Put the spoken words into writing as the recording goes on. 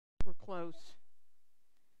close.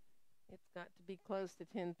 It's got to be close to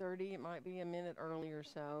 10:30. It might be a minute early or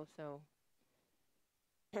so. So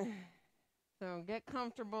get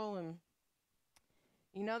comfortable, and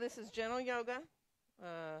this is gentle yoga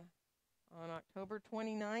on October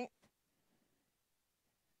 29th,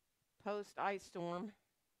 post ice storm.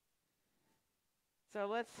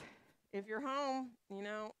 So if you're home,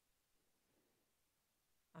 I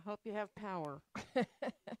hope you have power.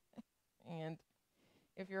 And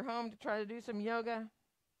if you're home to try to do some yoga,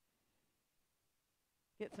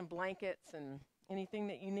 get some blankets and anything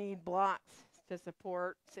that you need, blocks to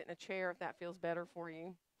support. Sit in a chair if that feels better for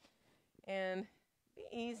you. And be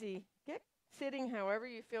easy. Get sitting however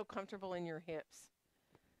you feel comfortable in your hips.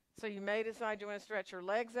 So you may decide you want to stretch your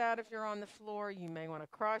legs out if you're on the floor. You may want to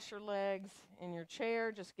cross your legs in your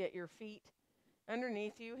chair. Just get your feet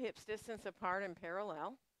underneath you, hips distance apart and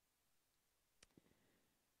parallel.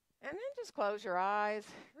 And then just close your eyes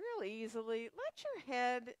real easily. Let your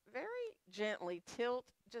head very gently tilt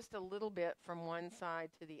just a little bit from one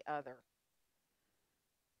side to the other.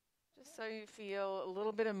 Just so you feel a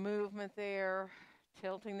little bit of movement there,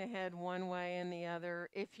 tilting the head one way and the other.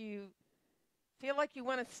 If you feel like you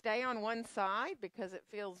want to stay on one side because it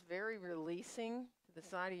feels very releasing to the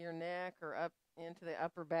side of your neck or up into the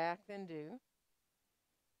upper back, then do.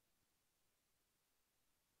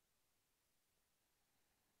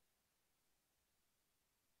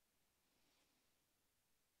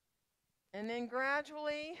 And then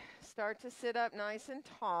gradually start to sit up nice and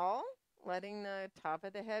tall, letting the top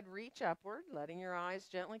of the head reach upward, letting your eyes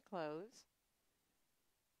gently close.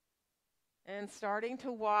 And starting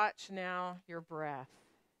to watch now your breath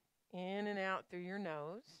in and out through your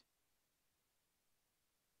nose.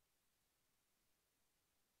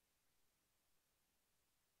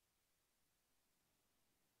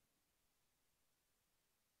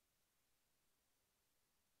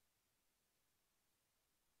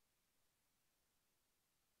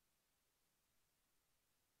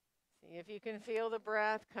 See if you can feel the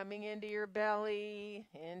breath coming into your belly,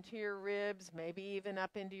 into your ribs, maybe even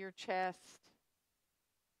up into your chest.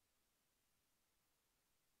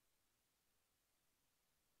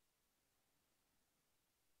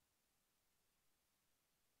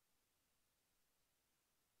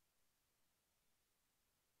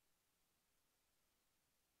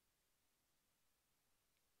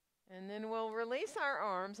 And then we'll release our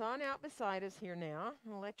arms on out beside us here now.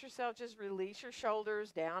 And let yourself just release your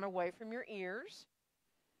shoulders down away from your ears.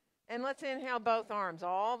 And let's inhale both arms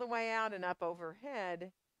all the way out and up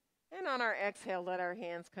overhead. And on our exhale, let our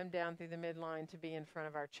hands come down through the midline to be in front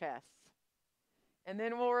of our chests. And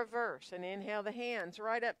then we'll reverse and inhale the hands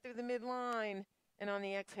right up through the midline. And on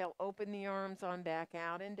the exhale, open the arms on back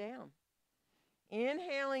out and down.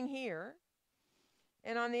 Inhaling here.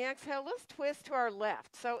 And on the exhale, let's twist to our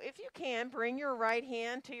left. So if you can, bring your right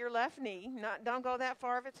hand to your left knee. Don't go that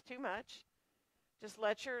far if it's too much. Just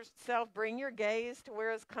let yourself bring your gaze to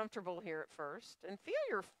where it's comfortable here at first. And feel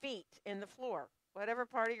your feet in the floor, whatever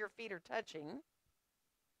part of your feet are touching.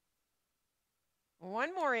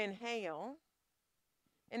 One more inhale.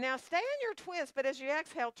 And now stay on your twist, but as you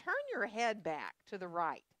exhale, turn your head back to the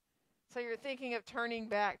right. So you're thinking of turning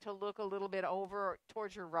back to look a little bit over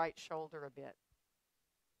towards your right shoulder a bit.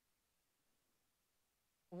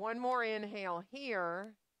 One more inhale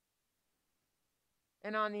here.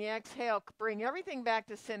 And on the exhale, bring everything back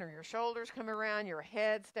to center. Your shoulders come around, your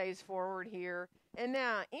head stays forward here. And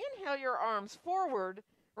now inhale your arms forward,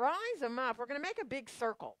 rise them up. We're going to make a big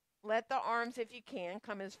circle. Let the arms, if you can,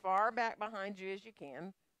 come as far back behind you as you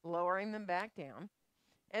can, lowering them back down.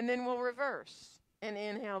 And then we'll reverse and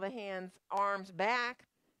inhale the hands, arms back,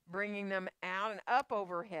 bringing them out and up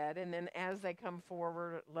overhead. And then as they come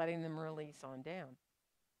forward, letting them release on down.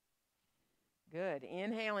 Good.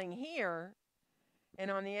 Inhaling here. And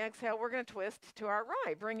on the exhale, we're going to twist to our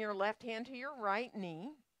right. Bring your left hand to your right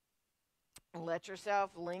knee. Let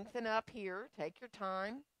yourself lengthen up here. Take your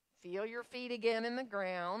time. Feel your feet again in the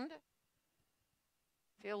ground.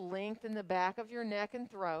 Feel length in the back of your neck and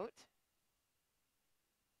throat.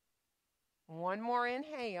 One more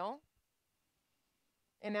inhale.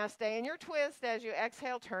 And now stay in your twist. As you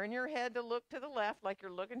exhale, turn your head to look to the left like you're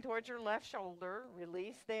looking towards your left shoulder.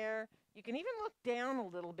 Release there. You can even look down a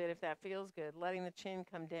little bit if that feels good, letting the chin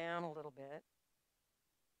come down a little bit.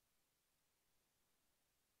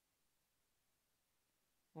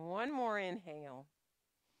 One more inhale.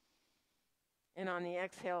 And on the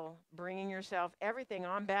exhale, bringing yourself everything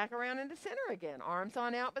on back around into center again. Arms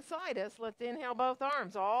on out beside us. Let's inhale both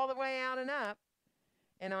arms all the way out and up.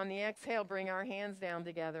 And on the exhale, bring our hands down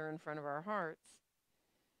together in front of our hearts.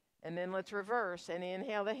 And then let's reverse and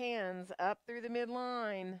inhale the hands up through the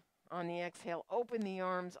midline, On the exhale, open the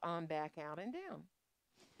arms on back out and down.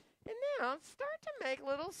 And now start to make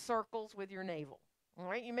little circles with your navel. All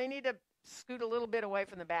right, you may need to scoot a little bit away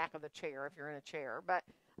from the back of the chair if you're in a chair, but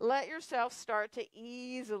let yourself start to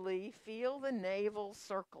easily feel the navel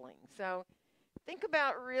circling. So think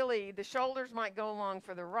about really the shoulders might go along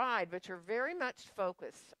for the ride, but you're very much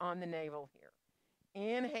focused on the navel here.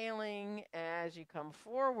 Inhaling as you come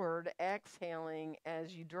forward, exhaling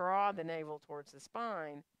as you draw the navel towards the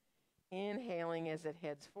spine, inhaling as it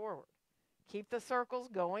heads forward. Keep the circles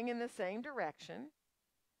going in the same direction.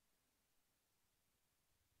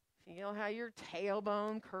 Feel how your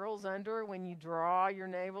tailbone curls under when you draw your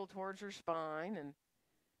navel towards your spine. And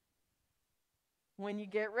when you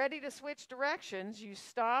get ready to switch directions, you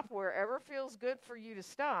stop wherever feels good for you to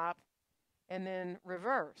stop, and then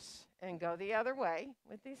reverse and go the other way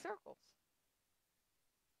with these circles.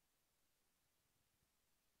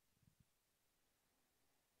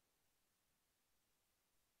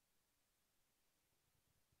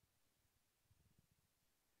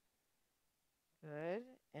 Good.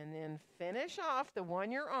 And then finish off the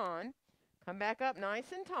one you're on. Come back up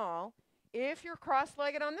nice and tall. If you're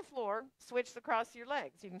cross-legged on the floor, switch the cross of your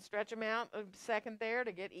legs. You can stretch them out a second there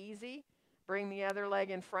to get easy. Bring the other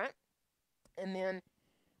leg in front. And then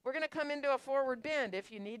we're going to come into a forward bend.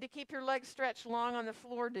 If you need to keep your legs stretched long on the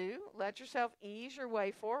floor, do. Let yourself ease your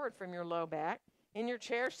way forward from your low back. In your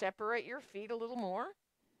chair, separate your feet a little more.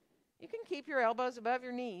 You can keep your elbows above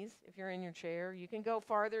your knees if you're in your chair. You can go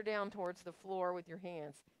farther down towards the floor with your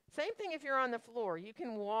hands. Same thing if you're on the floor. You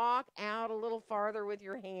can walk out a little farther with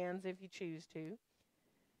your hands if you choose to.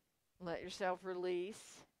 Let yourself release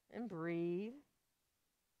and breathe.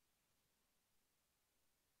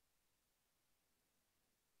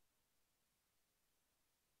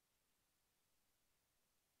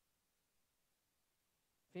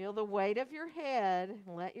 Feel the weight of your head.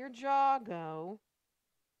 Let your jaw go.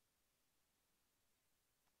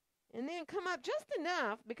 And then come up just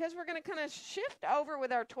enough because we're going to kind of shift over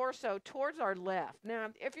with our torso towards our left. Now,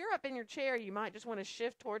 if you're up in your chair, you might just want to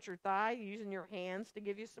shift towards your thigh using your hands to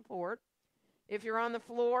give you support. If you're on the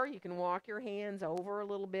floor, you can walk your hands over a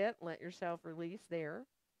little bit. Let yourself release there.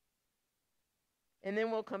 And then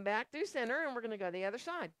we'll come back through center, and we're going to go the other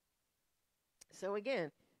side. So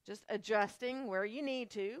again, just adjusting where you need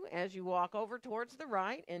to as you walk over towards the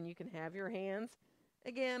right, and you can have your hands,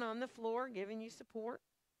 again, on the floor, giving you support.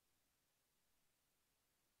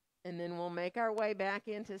 And then we'll make our way back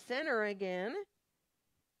into center again.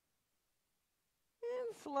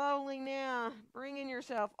 And slowly now, bringing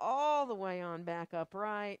yourself all the way on back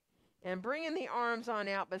upright. And bringing the arms on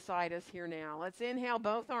out beside us here now. Let's inhale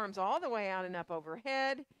both arms all the way out and up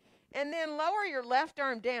overhead. And then lower your left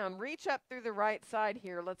arm down. Reach up through the right side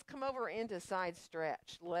here. Let's come over into side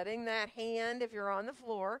stretch. Letting that hand, if you're on the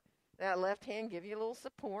floor, that left hand give you a little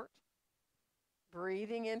support.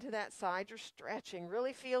 Breathing into that side, you're stretching.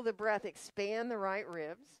 Really feel the breath expand the right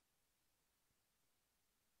ribs.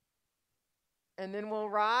 And then we'll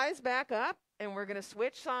rise back up, and we're going to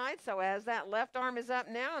switch sides. So as that left arm is up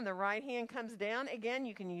now and the right hand comes down, again,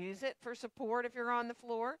 you can use it for support if you're on the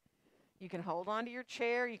floor. You can hold onto your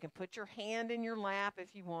chair. You can put your hand in your lap if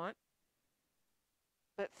you want.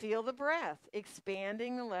 But feel the breath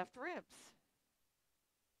expanding the left ribs.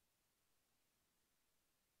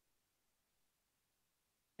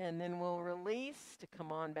 And then we'll release to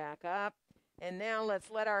come on back up. And now let's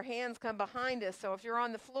let our hands come behind us. So if you're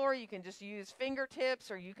on the floor, you can just use fingertips,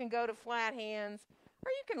 or you can go to flat hands,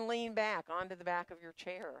 or you can lean back onto the back of your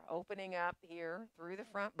chair, opening up here through the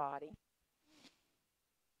front body.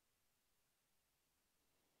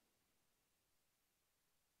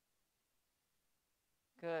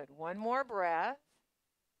 Good. One more breath.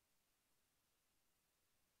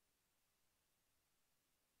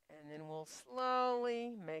 And then we'll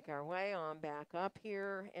slowly make our way on back up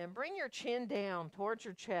here and bring your chin down towards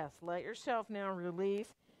your chest. Let yourself now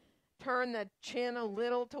release. Turn the chin a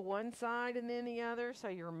little to one side and then the other, so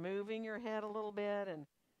you're moving your head a little bit, and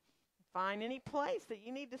find any place that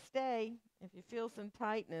you need to stay if you feel some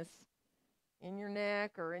tightness in your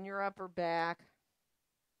neck or in your upper back.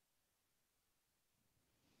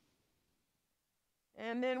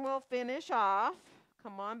 And then we'll finish off.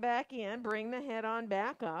 Come on back in. Bring the head on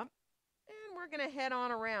back up. And we're going to head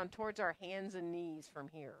on around towards our hands and knees from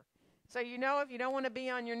here. So you know if you don't want to be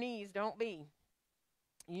on your knees, don't be.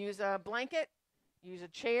 Use a blanket. Use a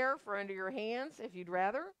chair for under your hands if you'd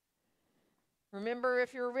rather. Remember,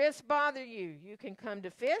 if your wrists bother you, you can come to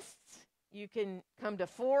fists. You can come to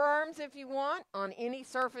forearms if you want on any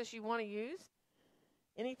surface you want to use.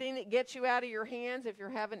 Anything that gets you out of your hands, if you're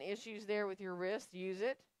having issues there with your wrist, use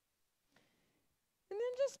it. And then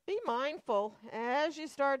just be mindful as you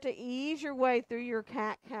start to ease your way through your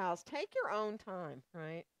cat-cows. Take your own time,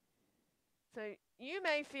 right? So you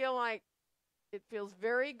may feel like it feels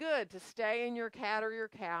very good to stay in your cat or your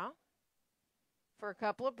cow for a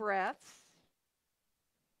couple of breaths.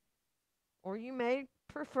 Or you may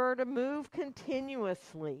prefer to move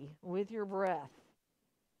continuously with your breath.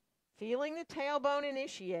 Feeling the tailbone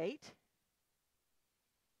initiate.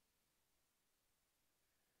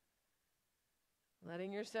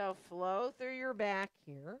 Letting yourself flow through your back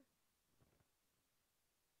here.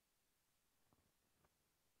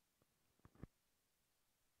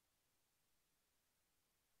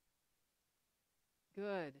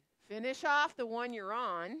 Good. Finish off the one you're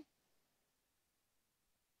on.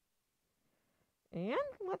 And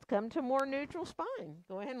let's come to more neutral spine.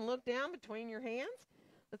 Go ahead and look down between your hands.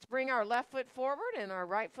 Let's bring our left foot forward and our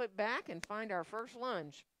right foot back and find our first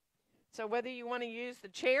lunge. So whether you want to use the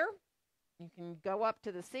chair, you can go up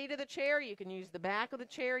to the seat of the chair. You can use the back of the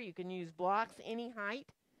chair. You can use blocks any height.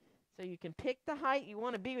 So you can pick the height you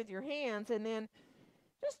want to be with your hands and then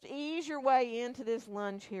just ease your way into this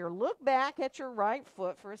lunge here. Look back at your right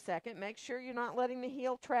foot for a second. Make sure you're not letting the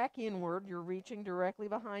heel track inward. You're reaching directly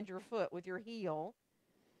behind your foot with your heel.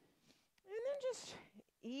 And then just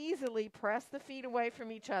easily press the feet away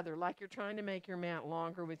from each other like you're trying to make your mat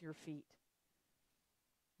longer with your feet.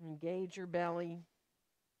 Engage your belly.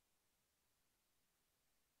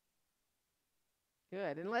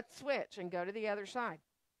 Good. And let's switch and go to the other side.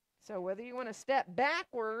 So whether you want to step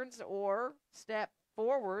backwards or step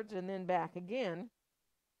forwards and then back again,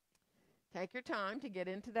 take your time to get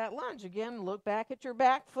into that lunge. Again, look back at your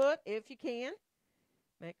back foot if you can.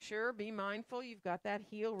 Make sure, be mindful, you've got that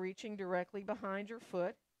heel reaching directly behind your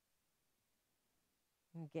foot.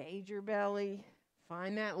 Engage your belly.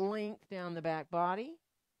 Find that length down the back body.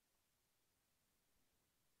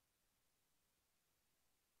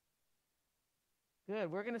 Good.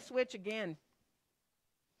 We're going to switch again.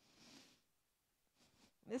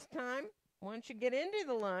 This time, once you get into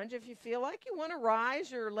the lunge, if you feel like you want to rise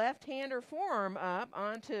your left hand or forearm up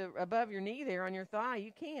onto above your knee there on your thigh,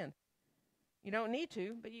 you can. You don't need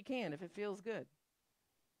to, but you can if it feels good.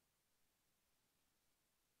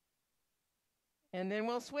 And then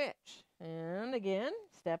we'll switch. And again,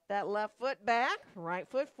 step that left foot back, right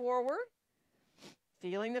foot forward.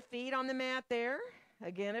 Feeling the feet on the mat there.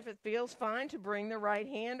 Again, if it feels fine to bring the right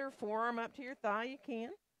hand or forearm up to your thigh, you can.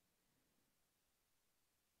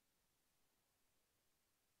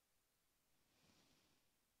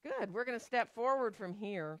 Good. We're going to step forward from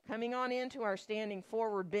here, coming on into our standing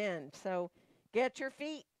forward bend. So get your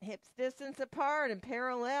feet hips distance apart and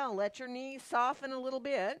parallel. Let your knees soften a little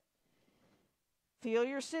bit. Feel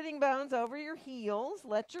your sitting bones over your heels.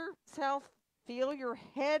 Let yourself feel your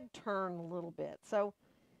head turn a little bit. So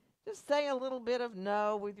just say a little bit of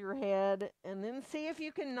no with your head, and then see if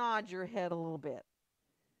you can nod your head a little bit.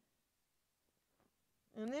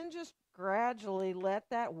 And then just gradually let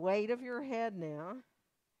that weight of your head now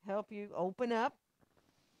help you open up.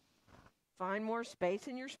 Find more space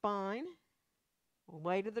in your spine.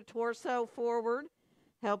 Weight of the torso forward,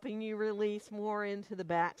 helping you release more into the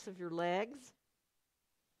backs of your legs.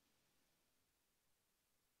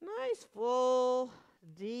 Nice, full,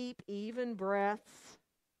 deep, even breaths.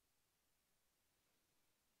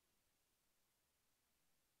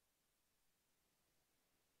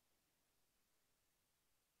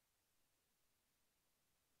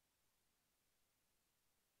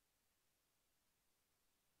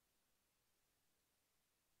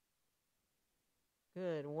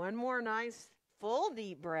 Good. One more nice, full,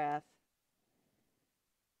 deep breath.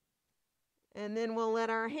 And then we'll let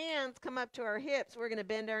our hands come up to our hips. We're going to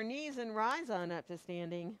bend our knees and rise on up to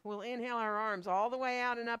standing. We'll inhale our arms all the way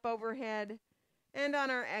out and up overhead. And on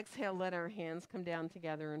our exhale, let our hands come down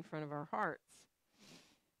together in front of our hearts.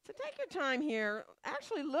 So take your time here.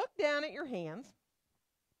 Actually, look down at your hands.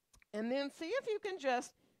 And then see if you can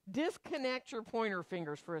just disconnect your pointer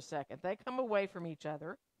fingers for a second. They come away from each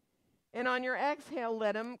other. And on your exhale,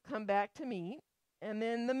 let them come back to meet. And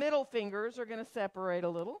then the middle fingers are going to separate a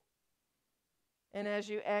little. And as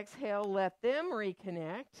you exhale, let them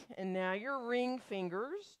reconnect. And now your ring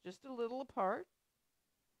fingers, just a little apart.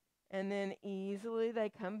 And then easily they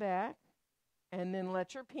come back. And then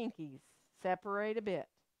let your pinkies separate a bit.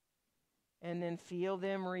 And then feel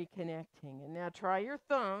them reconnecting. And now try your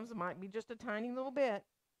thumbs. It might be just a tiny little bit.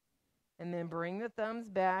 And then bring the thumbs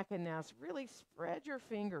back, and now really spread your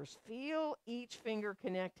fingers. Feel each finger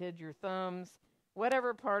connected, your thumbs,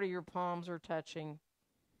 whatever part of your palms are touching.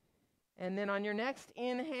 And then on your next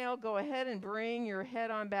inhale, go ahead and bring your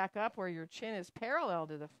head on back up where your chin is parallel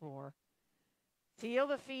to the floor. Feel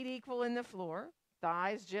the feet equal in the floor.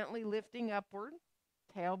 Thighs gently lifting upward,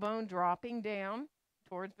 tailbone dropping down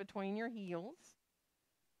towards between your heels.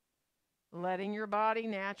 Letting your body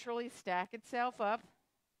naturally stack itself up.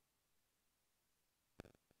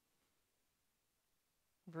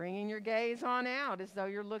 Bringing your gaze on out as though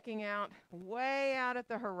you're looking out, way out at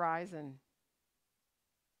the horizon.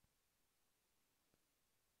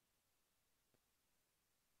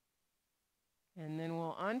 And then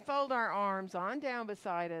we'll unfold our arms on down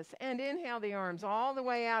beside us and inhale the arms all the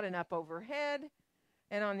way out and up overhead.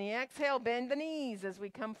 And on the exhale, bend the knees as we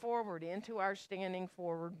come forward into our standing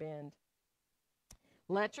forward bend.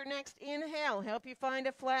 Let your next inhale help you find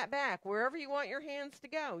a flat back, wherever you want your hands to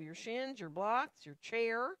go, your shins, your blocks, your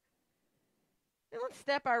chair. And let's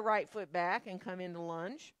step our right foot back and come into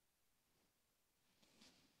lunge.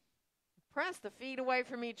 Press the feet away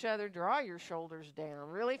from each other, draw your shoulders down,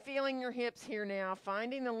 really feeling your hips here now,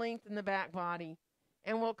 finding the length in the back body.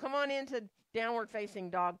 And we'll come on into downward facing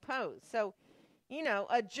dog pose. So,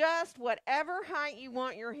 adjust whatever height you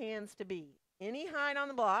want your hands to be. Any height on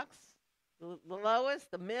the blocks. The lowest,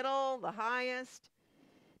 the middle, the highest.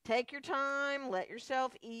 Take your time. Let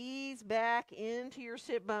yourself ease back into your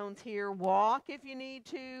sit bones here. Walk if you need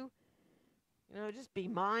to. Just be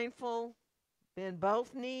mindful. Bend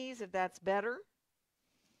both knees if that's better.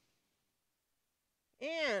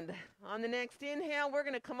 And on the next inhale, we're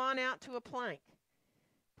going to come on out to a plank.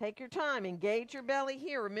 Take your time. Engage your belly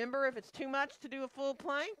here. Remember, if it's too much to do a full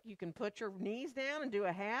plank, you can put your knees down and do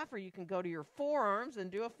a half, or you can go to your forearms and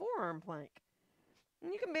do a forearm plank.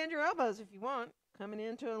 And you can bend your elbows if you want, coming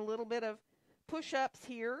into a little bit of push-ups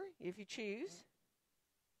here if you choose.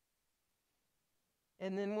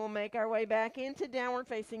 And then we'll make our way back into downward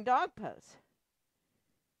facing dog pose.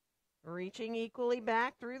 Reaching equally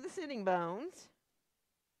back through the sitting bones.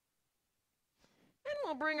 And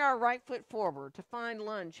we'll bring our right foot forward to find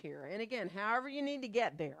lunge here. And again, however you need to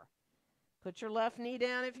get there. Put your left knee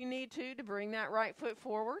down if you need to bring that right foot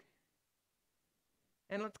forward.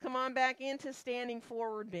 And let's come on back into standing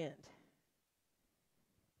forward bend.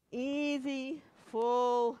 Easy,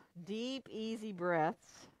 full, deep, easy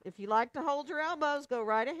breaths. If you like to hold your elbows, go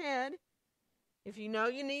right ahead. If you know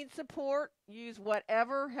you need support, use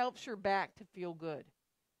whatever helps your back to feel good.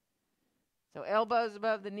 So elbows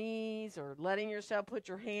above the knees, or letting yourself put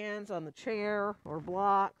your hands on the chair or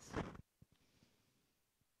blocks.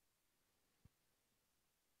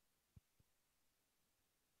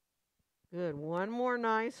 Good. One more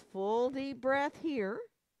nice full deep breath here.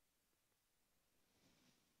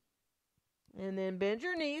 And then bend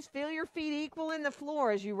your knees. Feel your feet equal in the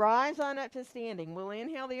floor as you rise on up to standing. We'll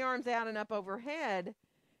inhale the arms out and up overhead.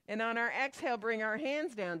 And on our exhale, bring our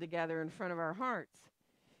hands down together in front of our hearts.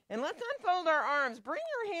 And let's unfold our arms. Bring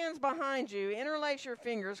your hands behind you. Interlace your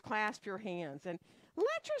fingers. Clasp your hands. And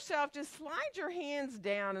let yourself just slide your hands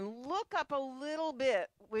down and look up a little bit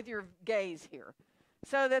with your gaze here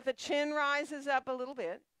so that the chin rises up a little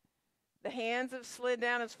bit. The hands have slid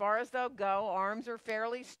down as far as they'll go. Arms are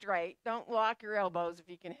fairly straight. Don't lock your elbows if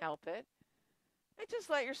you can help it. And just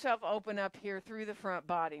let yourself open up here through the front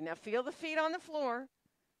body. Now feel the feet on the floor.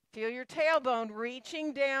 Feel your tailbone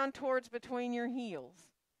reaching down towards between your heels.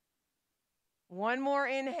 One more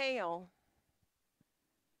inhale.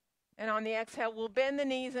 And on the exhale, we'll bend the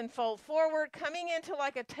knees and fold forward, coming into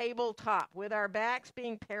like a tabletop with our backs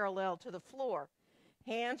being parallel to the floor.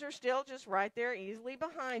 Hands are still just right there easily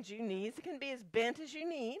behind you. Knees can be as bent as you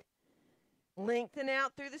need. Lengthen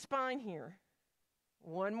out through the spine here.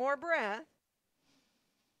 One more breath.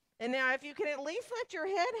 And now if you can at least let your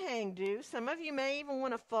head hang, do. Some of you may even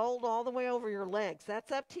want to fold all the way over your legs.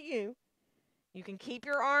 That's up to you. You can keep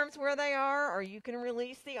your arms where they are, or you can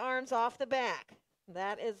release the arms off the back.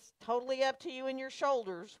 That is totally up to you and your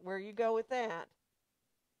shoulders where you go with that.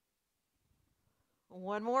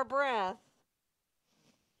 One more breath.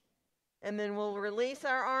 And then we'll release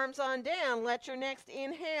our arms on down. Let your next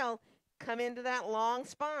inhale come into that long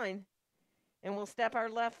spine. And we'll step our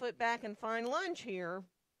left foot back and find lunge here.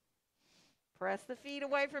 Press the feet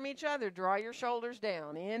away from each other. Draw your shoulders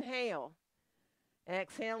down. Inhale.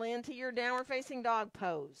 Exhale into your downward facing dog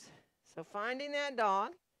pose. So finding that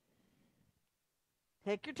dog.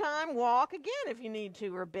 Take your time. Walk again if you need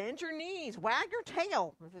to, or bend your knees. Wag your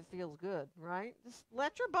tail if it feels good, right? Just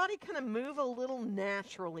let your body kind of move a little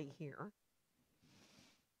naturally here.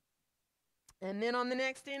 And then on the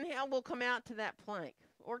next inhale, we'll come out to that plank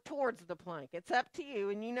or towards the plank. It's up to you,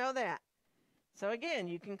 and you know that. So again,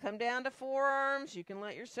 you can come down to forearms. You can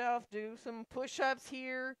let yourself do some push-ups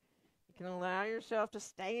here. You can allow yourself to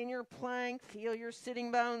stay in your plank. Feel your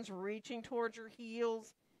sitting bones reaching towards your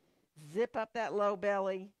heels. Zip up that low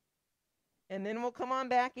belly. And then we'll come on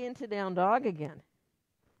back into down dog again.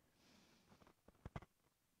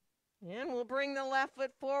 And we'll bring the left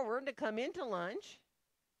foot forward to come into lunge.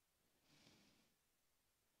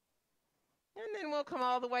 And then we'll come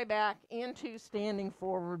all the way back into standing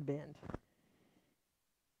forward bend.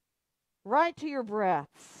 Right to your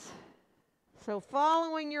breaths. So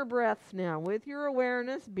following your breaths now with your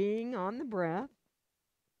awareness being on the breath.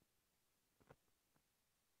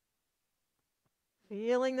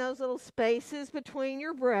 Feeling those little spaces between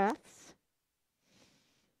your breaths.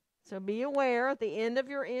 So be aware at the end of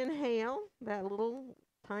your inhale, that little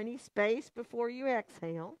tiny space before you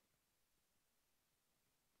exhale.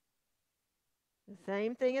 The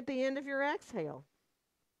same thing at the end of your exhale.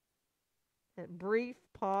 That brief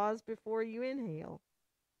pause before you inhale.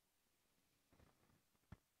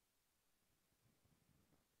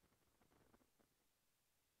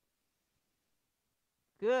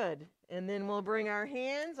 Good. And then we'll bring our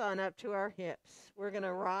hands on up to our hips. We're going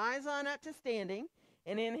to rise on up to standing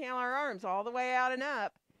and inhale our arms all the way out and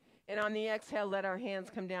up. And on the exhale, let our hands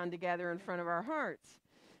come down together in front of our hearts.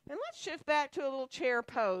 And let's shift back to a little chair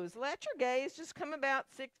pose. Let your gaze just come about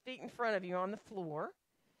 6 feet in front of you on the floor.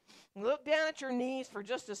 Look down at your knees for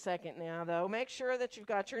just a second now, though. Make sure that you've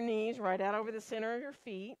got your knees right out over the center of your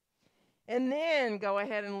feet. And then go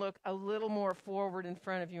ahead and look a little more forward in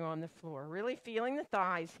front of you on the floor. Really feeling the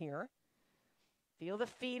thighs here. Feel the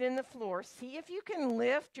feet in the floor. See if you can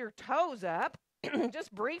lift your toes up,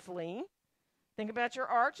 just briefly. Think about your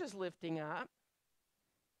arches lifting up.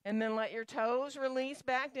 And then let your toes release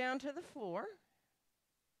back down to the floor.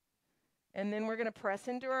 And then we're going to press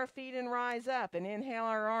into our feet and rise up and inhale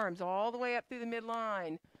our arms all the way up through the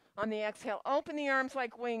midline. On the exhale, open the arms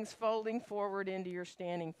like wings, folding forward into your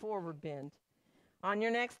standing forward bend. On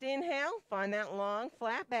your next inhale, find that long,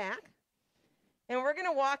 flat back. And we're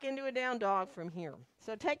going to walk into a down dog from here.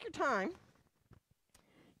 So take your time.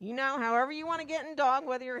 You know, however you want to get in dog,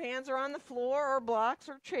 whether your hands are on the floor or blocks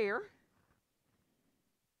or chair.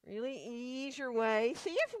 Really ease your way. See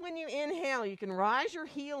if when you inhale, you can rise your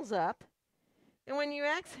heels up. And when you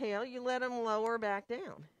exhale, you let them lower back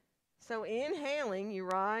down. So inhaling, you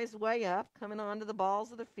rise way up, coming onto the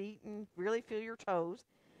balls of the feet and really feel your toes.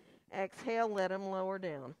 Exhale, let them lower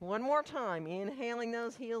down. One more time, inhaling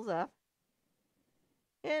those heels up.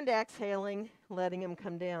 And exhaling, letting them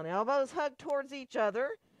come down. Elbows hug towards each other.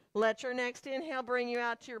 Let your next inhale bring you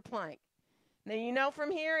out to your plank. Now, you know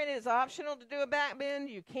from here it is optional to do a back bend.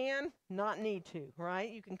 You can, not need to, right?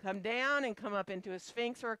 You can come down and come up into a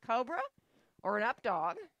sphinx or a cobra or an up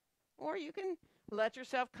dog. Or you can let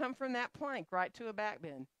yourself come from that plank right to a back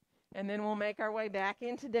bend. And then we'll make our way back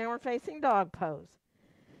into downward facing dog pose.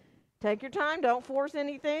 Take your time. Don't force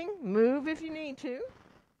anything. Move if you need to.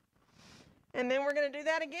 And then we're going to do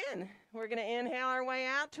that again. We're going to inhale our way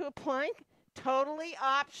out to a plank. Totally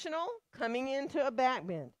optional, coming into a back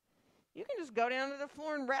bend. You can just go down to the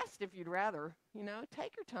floor and rest if you'd rather. You know,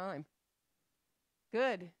 take your time.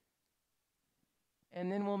 Good.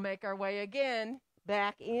 And then we'll make our way again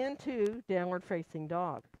back into downward facing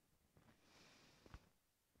dog.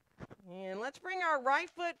 And let's bring our right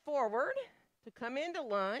foot forward to come into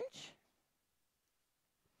lunge.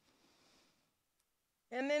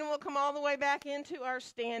 And then we'll come all the way back into our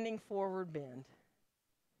standing forward bend.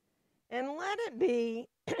 And let it be,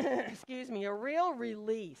 a real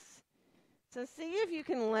release. So see if you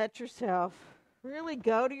can let yourself really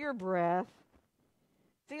go to your breath.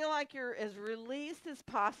 Feel like you're as released as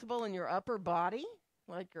possible in your upper body,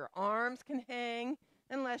 like your arms can hang,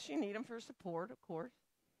 unless you need them for support, of course.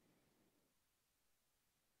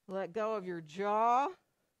 Let go of your jaw.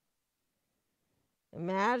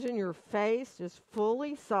 Imagine your face just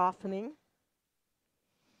fully softening.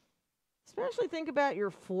 Especially think about your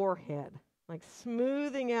forehead, like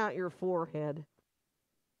smoothing out your forehead.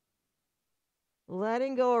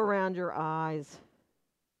 Letting go around your eyes.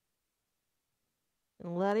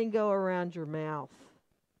 And letting go around your mouth.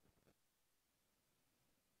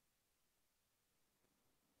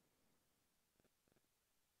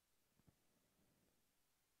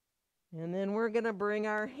 And then we're going to bring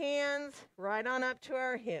our hands right on up to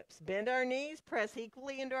our hips. Bend our knees, press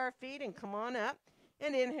equally into our feet, and come on up.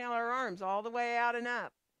 And inhale our arms all the way out and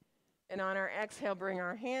up. And on our exhale, bring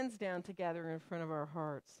our hands down together in front of our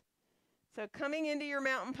hearts. So coming into your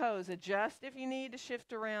mountain pose, adjust if you need to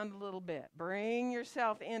shift around a little bit. Bring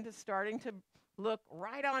yourself into starting to look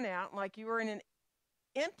right on out like you were in an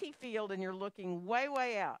empty field and you're looking way,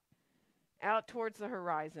 way out towards the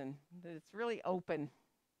horizon. It's really open.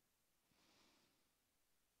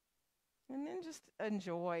 And then just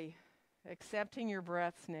enjoy accepting your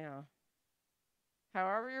breaths now.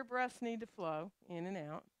 However your breaths need to flow in and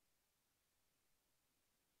out.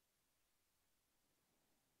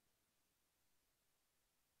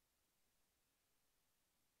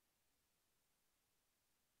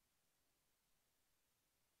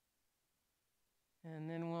 And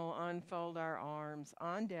then we'll unfold our arms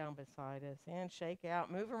on down beside us and shake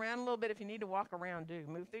out. Move around a little bit if you need to walk around, do.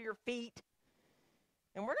 Move through your feet.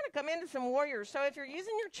 And we're going to come into some warriors. So if you're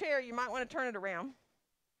using your chair, you might want to turn it around.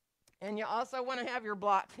 And you also want to have your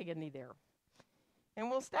blocks handy there. And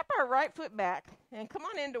we'll step our right foot back and come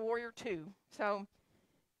on into warrior 2. So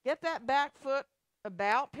get that back foot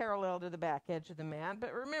about parallel to the back edge of the mat.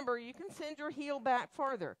 But remember, you can send your heel back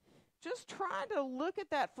farther. Just try to look at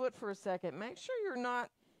that foot for a second. Make sure you're not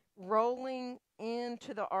rolling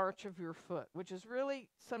into the arch of your foot, which is really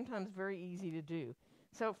sometimes very easy to do.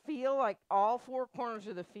 So feel like all 4 corners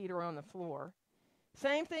of the feet are on the floor.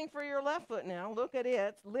 Same thing for your left foot now. Look at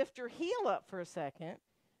it. Lift your heel up for a second.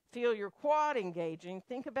 Feel your quad engaging.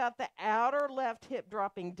 Think about the outer left hip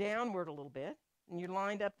dropping downward a little bit. And you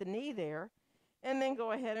lined up the knee there. And then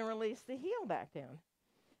go ahead and release the heel back down.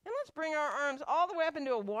 And let's bring our arms all the way up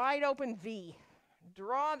into a wide open V.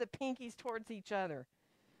 Draw the pinkies towards each other.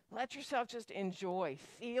 Let yourself just enjoy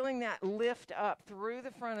feeling that lift up through the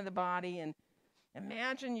front of the body. And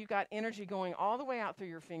imagine you got energy going all the way out through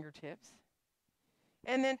your fingertips.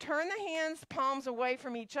 And then turn the hands, palms away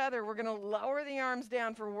from each other. We're going to lower the arms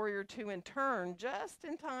down for warrior 2 and turn just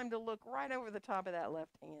in time to look right over the top of that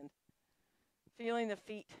left hand. Feeling the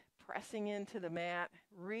feet pressing into the mat,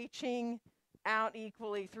 reaching out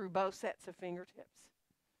equally through both sets of fingertips.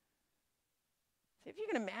 See if you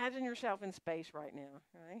can imagine yourself in space right now,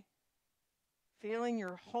 right? Feeling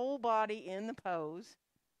your whole body in the pose.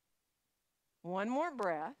 One more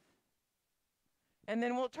breath. And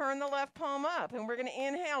then we'll turn the left palm up. And we're going to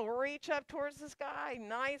inhale, reach up towards the sky.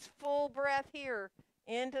 Nice full breath here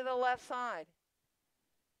into the left side.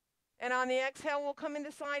 And on the exhale, we'll come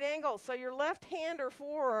into side angle. So your left hand or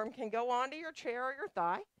forearm can go onto your chair or your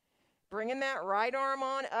thigh. Bringing that right arm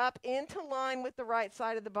on up into line with the right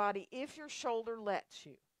side of the body if your shoulder lets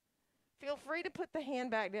you. Feel free to put the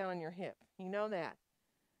hand back down on your hip. You know that.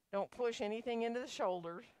 Don't push anything into the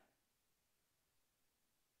shoulders.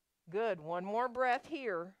 Good. One more breath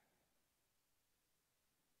here.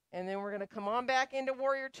 And then we're going to come on back into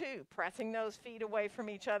warrior 2, pressing those feet away from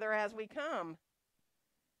each other as we come.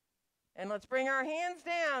 And let's bring our hands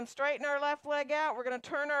down, straighten our left leg out. We're going to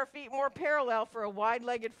turn our feet more parallel for a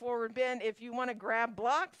wide-legged forward bend. If you want to grab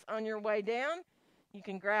blocks on your way down, you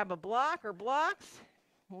can grab a block or blocks.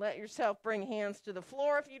 Let yourself bring hands to the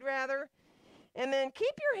floor if you'd rather. And then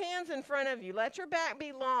keep your hands in front of you. Let your back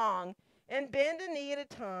be long and bend a knee at a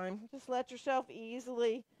time. Just let yourself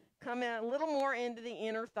easily come in a little more into the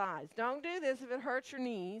inner thighs. Don't do this if it hurts your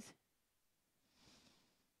knees.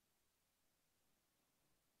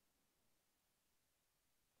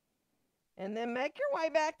 And then make your way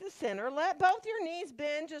back to center. Let both your knees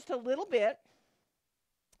bend just a little bit.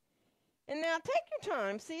 And now take your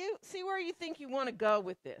time. See where you think you want to go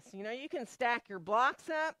with this. You know, you can stack your blocks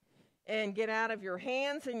up and get out of your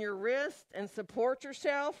hands and your wrists and support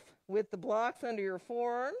yourself with the blocks under your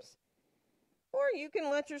forearms. Or you can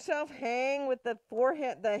let yourself hang with the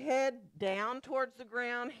head down towards the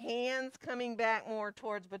ground, hands coming back more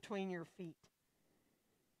towards between your feet.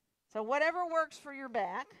 So whatever works for your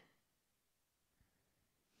back.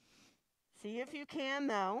 See if you can,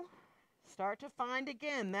 though, start to find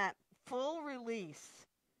again that full release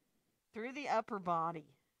through the upper body.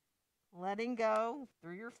 Letting go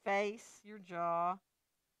through your face, your jaw.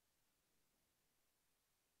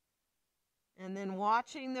 And then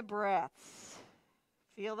watching the breaths.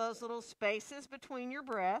 Feel those little spaces between your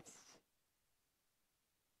breaths.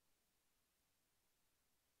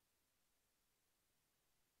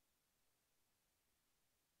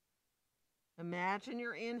 Imagine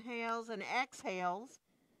your inhales and exhales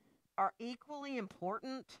are equally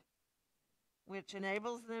important, which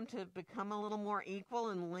enables them to become a little more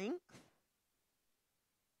equal in length.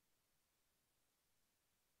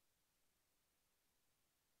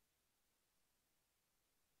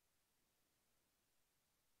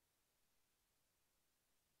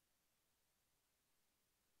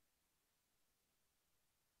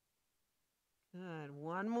 Good.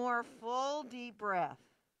 One more full deep breath.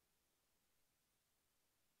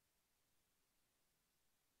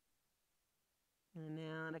 And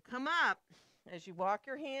now to come up, as you walk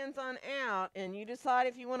your hands on out, and you decide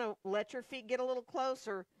if you want to let your feet get a little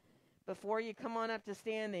closer before you come on up to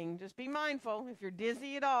standing. Just be mindful. If you're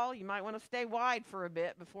dizzy at all, you might want to stay wide for a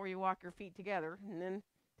bit before you walk your feet together. And then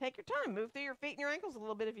take your time. Move through your feet and your ankles a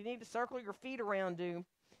little bit if you need to circle your feet around, do.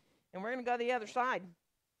 And we're going to go the other side.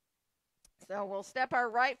 So we'll step our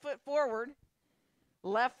right foot forward,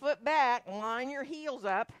 left foot back, line your heels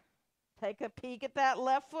up. Take a peek at that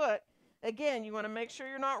left foot. Again, you want to make sure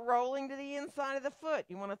you're not rolling to the inside of the foot.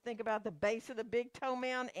 You want to think about the base of the big toe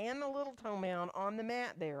mound and the little toe mound on the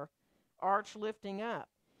mat there, arch lifting up.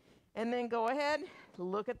 And then go ahead,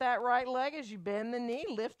 look at that right leg as you bend the knee,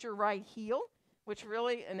 lift your right heel, which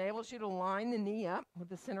really enables you to line the knee up with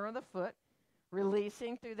the center of the foot,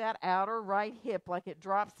 releasing through that outer right hip like it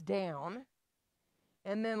drops down,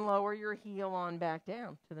 and then lower your heel on back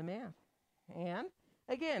down to the mat. And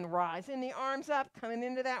again, rising the arms up, coming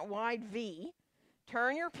into that wide V.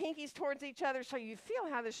 Turn your pinkies towards each other so you feel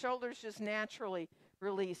how the shoulders just naturally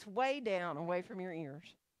release way down, away from your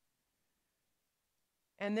ears.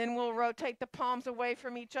 And then we'll rotate the palms away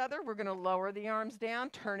from each other. We're going to lower the arms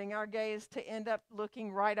down, turning our gaze to end up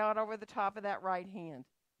looking right out over the top of that right hand.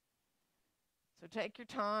 So take your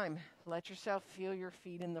time. Let yourself feel your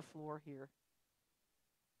feet in the floor here.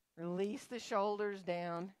 Release the shoulders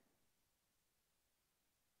down.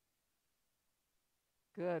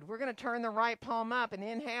 Good. We're going to turn the right palm up and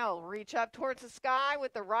inhale. Reach up towards the sky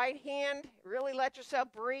with the right hand. Really let yourself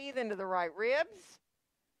breathe into the right ribs.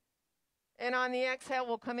 And on the exhale,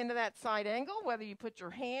 we'll come into that side angle. Whether you put your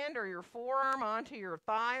hand or your forearm onto your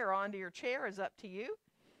thigh or onto your chair is up to you.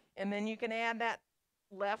 And then you can add that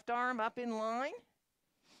left arm up in line.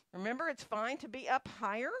 Remember, it's fine to be up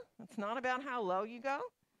higher. It's not about how low you go.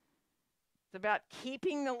 It's about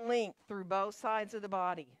keeping the length through both sides of the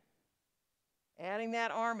body. Adding that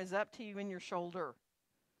arm is up to you in your shoulder.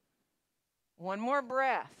 One more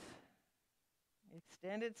breath.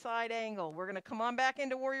 Extended side angle. We're going to come on back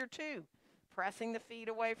into Warrior Two, pressing the feet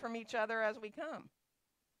away from each other as we come.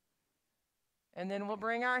 And then we'll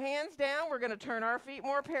bring our hands down. We're going to turn our feet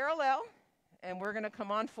more parallel, and we're going to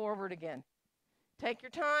come on forward again. Take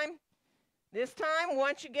your time. This time,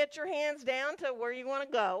 once you get your hands down to where you want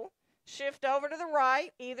to go, shift over to the right.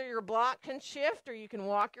 Either your block can shift or you can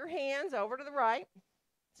walk your hands over to the right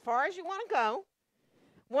as far as you want to go.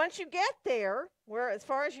 Once you get there, where as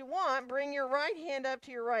far as you want, bring your right hand up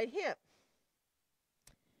to your right hip.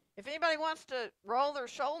 If anybody wants to roll their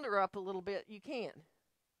shoulder up a little bit, you can.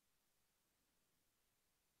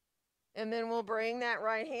 And then we'll bring that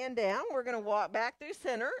right hand down. We're going to walk back through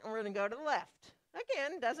center, and we're going to go to the left.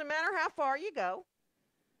 Again, doesn't matter how far you go.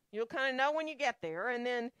 You'll kind of know when you get there. And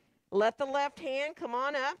then let the left hand come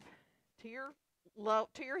on up to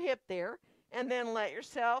your hip there. And then let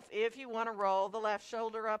yourself, if you want to roll the left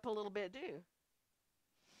shoulder up a little bit, do.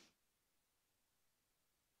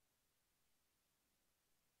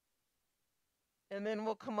 And then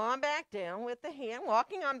we'll come on back down with the hand,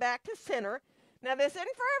 walking on back to center. Now, this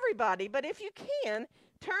isn't for everybody, but if you can,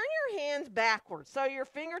 turn your hands backwards so your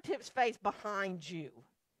fingertips face behind you.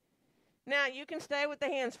 Now, you can stay with the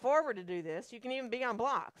hands forward to do this. You can even be on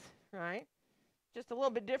blocks, right? Just a little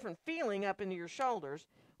bit different feeling up into your shoulders.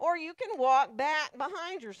 Or you can walk back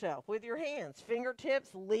behind yourself with your hands, fingertips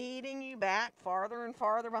leading you back farther and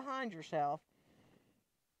farther behind yourself.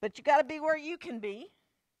 But you got to be where you can be.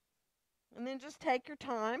 And then just take your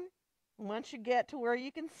time. Once you get to where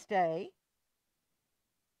you can stay,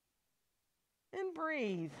 and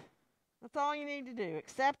breathe. That's all you need to do.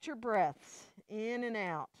 Accept your breaths in and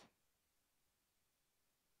out.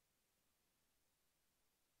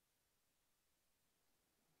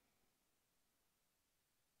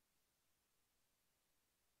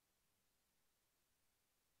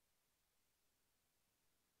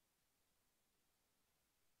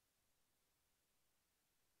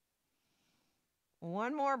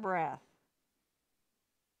 One more breath.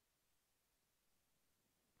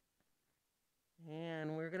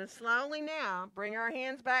 And we're going to slowly now bring our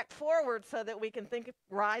hands back forward so that we can think of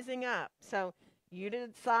rising up. So you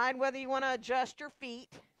decide whether you want to adjust your feet.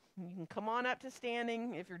 You can come on up to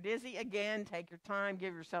standing. If you're dizzy, again, take your time.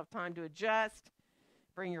 Give yourself time to adjust.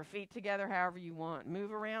 Bring your feet together however you want.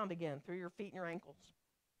 Move around again through your feet and your ankles.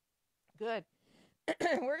 Good.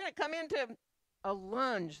 We're going to come into a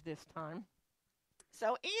lunge this time.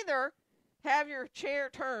 So either have your chair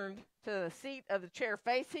turned to the seat of the chair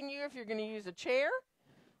facing you if you're going to use a chair,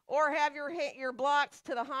 or have your blocks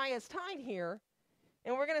to the highest height here.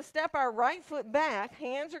 And we're going to step our right foot back.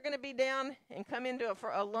 Hands are going to be down and come into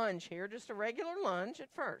a lunge here, just a regular lunge at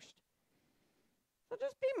first. So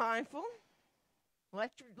just be mindful.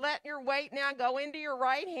 Let your weight now go into your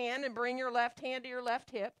right hand and bring your left hand to your left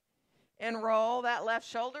hip and roll that left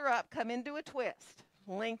shoulder up. Come into a twist,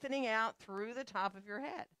 lengthening out through the top of your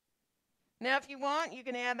head. Now, if you want, you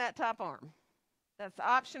can add that top arm. That's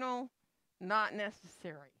optional, not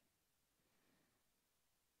necessary.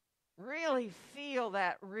 Really feel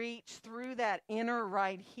that reach through that inner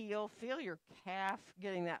right heel. Feel your calf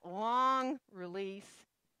getting that long release.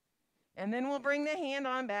 And then we'll bring the hand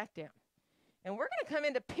on back down. And we're going to come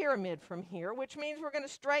into pyramid from here, which means we're going to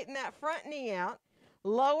straighten that front knee out,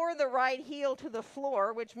 lower the right heel to the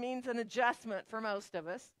floor, which means an adjustment for most of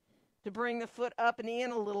us, to bring the foot up and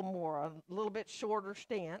in a little more, a little bit shorter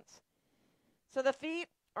stance. So the feet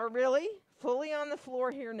are really fully on the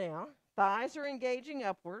floor here now. Thighs are engaging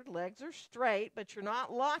upward, legs are straight, but you're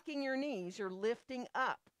not locking your knees, you're lifting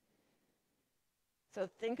up. So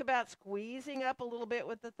think about squeezing up a little bit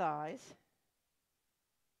with the thighs.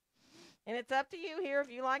 And it's up to you here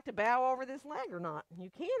if you like to bow over this leg or not. You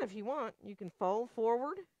can if you want. You can fold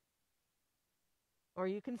forward, or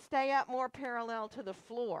you can stay up more parallel to the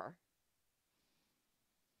floor.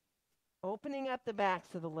 Opening up the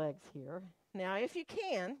backs of the legs here. Now, if you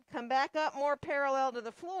can, come back up more parallel to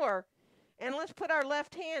the floor, and let's put our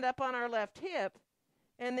left hand up on our left hip,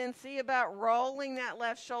 and then see about rolling that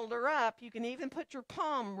left shoulder up. You can even put your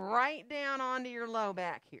palm right down onto your low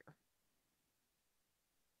back here.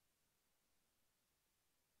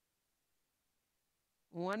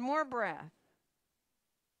 One more breath.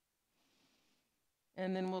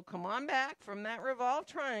 And then we'll come on back from that revolved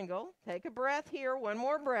triangle. Take a breath here, one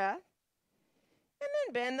more breath. And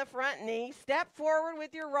then bend the front knee. Step forward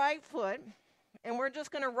with your right foot. And we're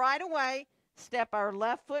just going to right away step our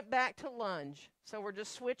left foot back to lunge. So we're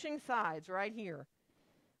just switching sides right here.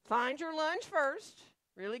 Find your lunge first.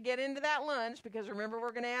 Really get into that lunge because remember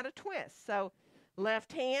we're going to add a twist. So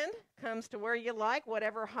left hand comes to where you like,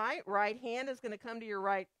 whatever height. Right hand is going to come to your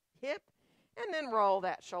right hip. And then roll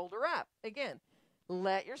that shoulder up. Again,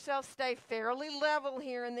 let yourself stay fairly level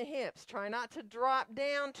here in the hips. Try not to drop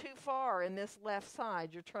down too far in this left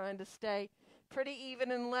side. You're trying to stay pretty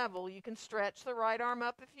even and level. You can stretch the right arm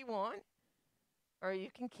up if you want, or you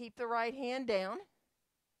can keep the right hand down.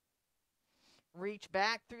 Reach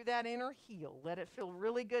back through that inner heel. Let it feel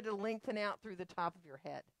really good to lengthen out through the top of your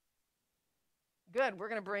head. Good. We're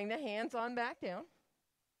going to bring the hands on back down,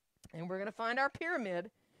 and we're going to find our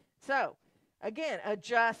pyramid. So, again,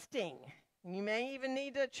 adjusting. You may even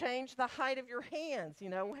need to change the height of your hands,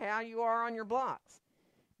 how you are on your blocks.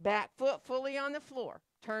 Back foot fully on the floor,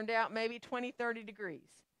 turned out maybe 20, 30 degrees.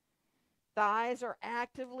 Thighs are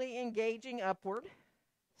actively engaging upward.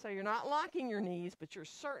 So you're not locking your knees, but you're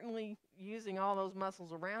certainly using all those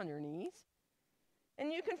muscles around your knees.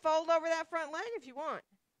 And you can fold over that front leg if you want.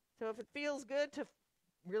 So if it feels good to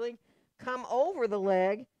really come over the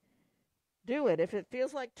leg, do it. If it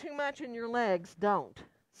feels like too much in your legs, don't.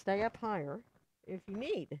 Stay up higher if you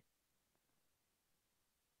need.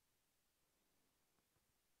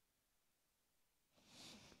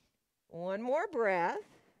 One more breath.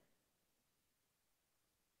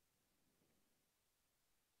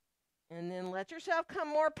 And then let yourself come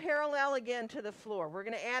more parallel again to the floor. We're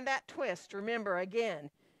going to add that twist. Remember, again,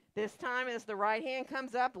 this time as the right hand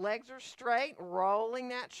comes up, legs are straight, rolling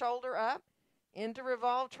that shoulder up into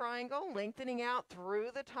revolved triangle, lengthening out through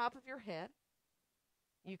the top of your head.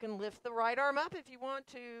 You can lift the right arm up if you want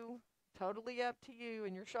to. Totally up to you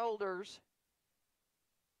and your shoulders.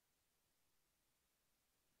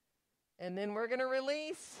 And then we're going to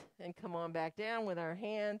release and come on back down with our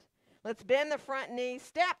hand. Let's bend the front knee,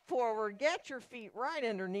 step forward, get your feet right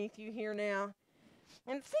underneath you here now.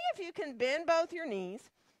 And see if you can bend both your knees,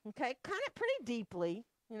 okay, kind of pretty deeply,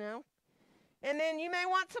 And then you may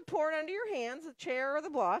want support under your hands, the chair or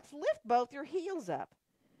the blocks. Lift both your heels up.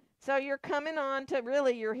 So you're coming on to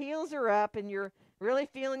really your heels are up and you're really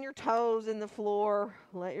feeling your toes in the floor.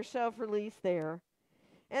 Let yourself release there.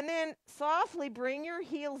 And then softly bring your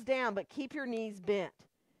heels down, but keep your knees bent.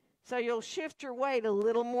 So you'll shift your weight a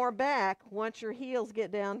little more back once your heels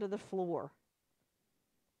get down to the floor.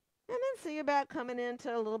 And then see about coming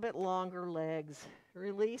into a little bit longer legs.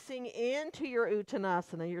 Releasing into your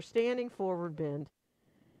Uttanasana, your standing forward bend.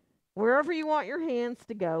 Wherever you want your hands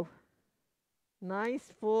to go.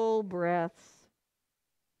 Nice full breaths.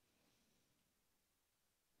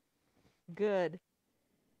 Good.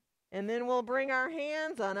 And then we'll bring our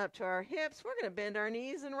hands on up to our hips. We're going to bend our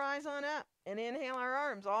knees and rise on up. And inhale our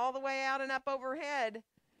arms all the way out and up overhead.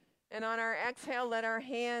 And on our exhale, let our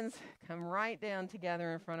hands come right down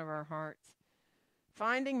together in front of our hearts.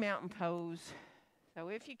 Finding mountain pose. So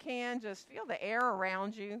if you can, just feel the air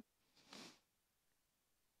around you.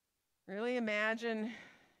 Really imagine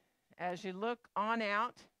as you look on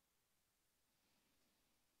out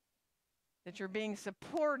that you're being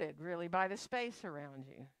supported really by the space around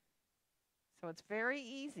you. So it's very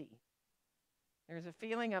easy. There's a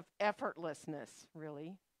feeling of effortlessness,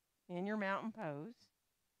 really, in your mountain pose.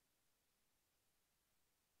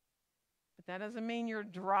 But that doesn't mean you're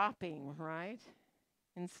dropping, right?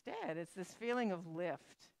 Instead, it's this feeling of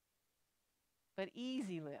lift, but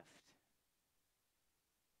easy lift.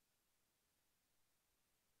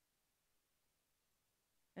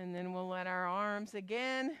 And then we'll let our arms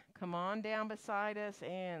again come on down beside us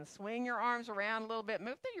and swing your arms around a little bit.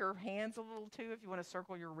 Move through your hands a little too if you want to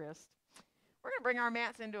circle your wrist. We're going to bring our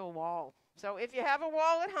mats into a wall. So if you have a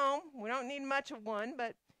wall at home, we don't need much of one,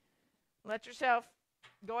 but let yourself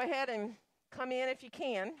go ahead and come in if you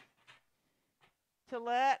can to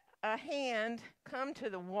let a hand come to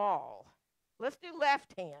the wall. Let's do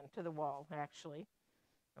left hand to the wall, actually.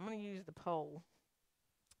 I'm going to use the pole.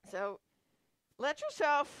 So let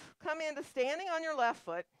yourself come into standing on your left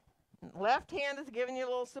foot. Left hand is giving you a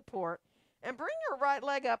little support. And bring your right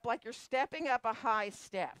leg up like you're stepping up a high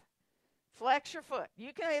step. Flex your foot.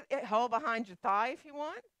 You can hold behind your thigh if you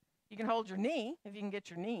want. You can hold your knee if you can get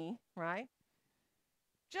your knee, right?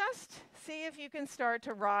 Just see if you can start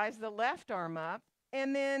to rise the left arm up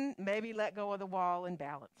and then maybe let go of the wall and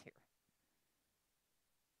balance here.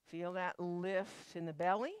 Feel that lift in the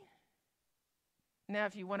belly. Now,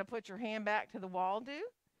 if you want to put your hand back to the wall, do.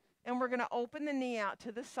 And we're going to open the knee out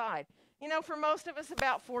to the side. You know, for most of us,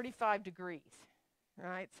 about 45 degrees,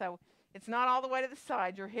 right? So it's not all the way to the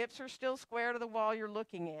side. Your hips are still square to the wall you're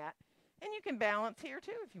looking at. And you can balance here,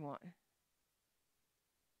 too, if you want. And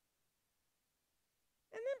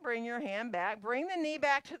then bring your hand back. Bring the knee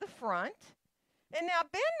back to the front. And now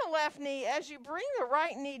bend the left knee as you bring the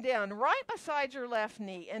right knee down right beside your left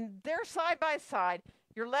knee. And they're side by side.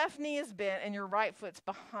 Your left knee is bent and your right foot's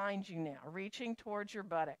behind you now, reaching towards your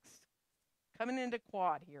buttocks. Coming into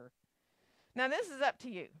quad here. Now this is up to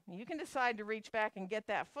you. You can decide to reach back and get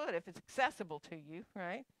that foot if it's accessible to you,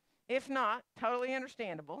 right? If not, totally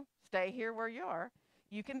understandable. Stay here where you are.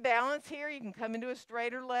 You can balance here. You can come into a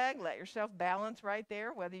straighter leg. Let yourself balance right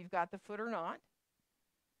there, whether you've got the foot or not.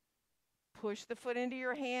 Push the foot into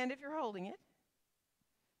your hand if you're holding it.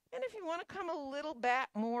 And if you want to come a little back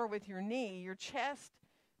more with your knee, your chest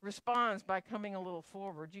responds by coming a little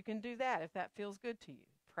forward. You can do that if that feels good to you.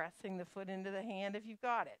 Pressing the foot into the hand if you've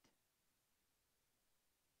got it.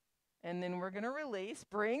 And then we're going to release.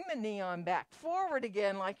 Bring the knee on back forward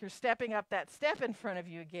again like you're stepping up that step in front of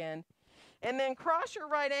you again. And then cross your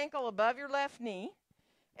right ankle above your left knee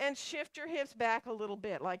and shift your hips back a little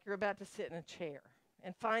bit like you're about to sit in a chair.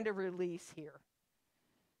 And find a release here.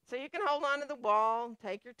 So you can hold on to the wall,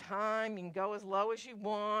 take your time. You can go as low as you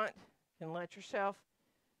want. You can let yourself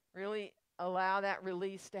really allow that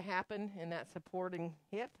release to happen in that supporting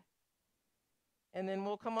hip. And then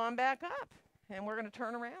we'll come on back up. And we're going to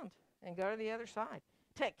turn around and go to the other side.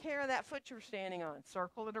 Take care of that foot you're standing on.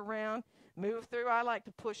 Circle it around. Move through. I like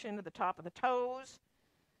to push into the top of the toes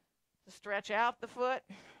to stretch out the foot.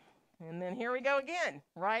 And then here we go again.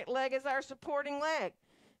 Right leg is our supporting leg.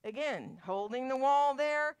 Again, holding the wall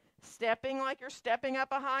there, stepping like you're stepping up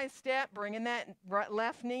a high step, bringing that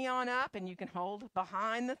left knee on up, and you can hold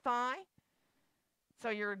behind the thigh. So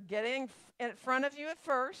you're getting in front of you at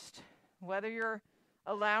first, whether you're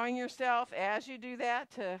allowing yourself as you do that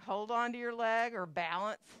to hold on to your leg or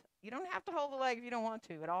balance. You don't have to hold the leg if you don't want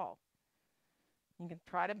to at all. You can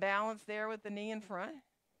try to balance there with the knee in front.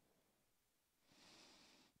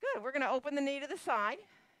 Good. We're going to open the knee to the side.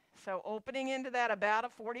 So opening into that about a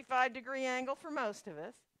 45-degree angle for most of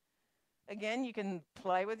us. Again, you can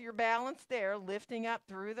play with your balance there, lifting up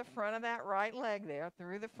through the front of that right leg there,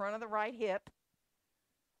 through the front of the right hip.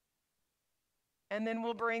 And then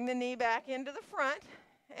we'll bring the knee back into the front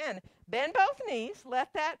and bend both knees. Let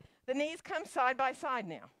the knees come side by side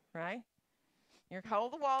now, right? You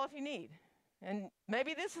hold the wall if you need. And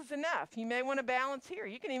maybe this is enough. You may want to balance here.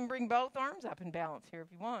 You can even bring both arms up and balance here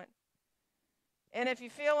if you want. And if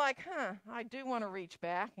you feel like, I do want to reach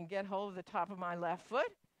back and get hold of the top of my left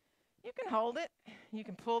foot, you can hold it. You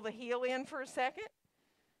can pull the heel in for a second.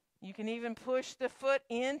 You can even push the foot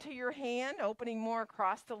into your hand, opening more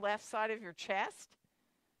across the left side of your chest.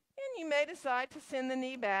 And you may decide to send the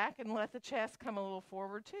knee back and let the chest come a little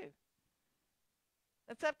forward too.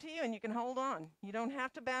 That's up to you, and you can hold on. You don't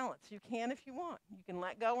have to balance. You can if you want. You can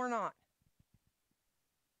let go or not.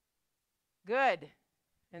 Good.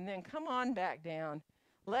 And then come on back down.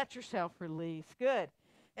 Let yourself release. Good.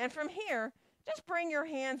 And from here, just bring your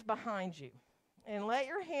hands behind you. And let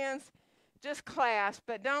your hands just clasp,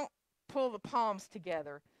 but don't pull the palms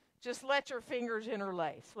together. Just let your fingers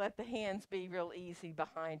interlace. Let the hands be real easy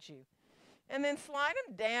behind you. And then slide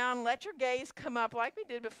them down. Let your gaze come up like we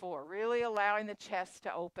did before, really allowing the chest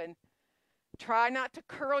to open. Try not to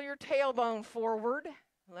curl your tailbone forward.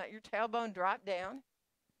 Let your tailbone drop down.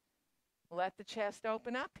 Let the chest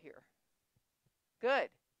open up here. Good.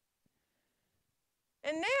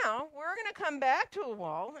 And now we're going to come back to a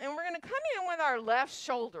wall, and we're going to come in with our left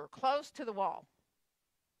shoulder close to the wall.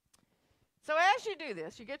 So as you do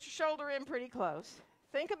this, you get your shoulder in pretty close.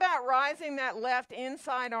 Think about rising that left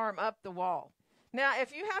inside arm up the wall. Now,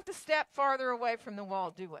 if you have to step farther away from the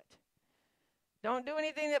wall, do it. Don't do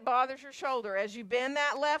anything that bothers your shoulder. As you bend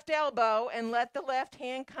that left elbow and let the left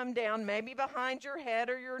hand come down, maybe behind your head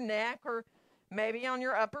or your neck or maybe on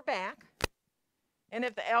your upper back. And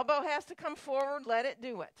if the elbow has to come forward, let it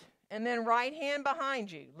do it. And then right hand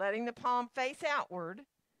behind you, letting the palm face outward.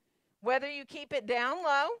 Whether you keep it down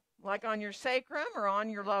low, like on your sacrum or on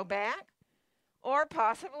your low back, or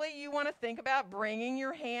possibly you want to think about bringing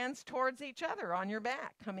your hands towards each other on your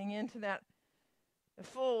back, coming into that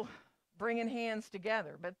full bringing hands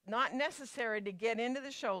together, but not necessary to get into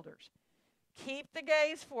the shoulders. Keep the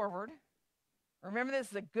gaze forward. Remember,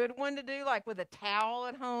 this is a good one to do, like with a towel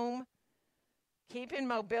at home. Keeping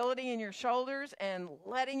mobility in your shoulders and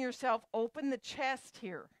letting yourself open the chest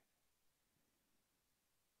here.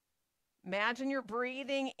 Imagine you're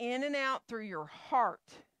breathing in and out through your heart,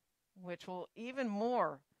 which will even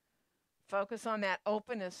more focus on that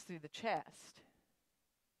openness through the chest.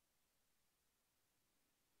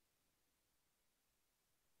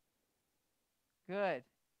 Good.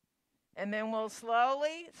 And then we'll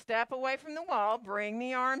slowly step away from the wall, bring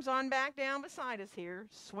the arms on back down beside us here,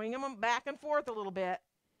 swing them back and forth a little bit,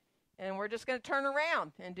 and we're just going to turn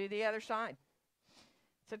around and do the other side.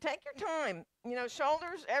 So take your time. You know,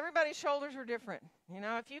 shoulders, everybody's shoulders are different. You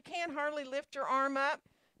know, if you can't hardly lift your arm up,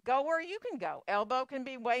 go where you can go. Elbow can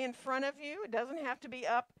be way in front of you. It doesn't have to be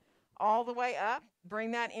up all the way up.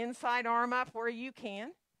 Bring that inside arm up where you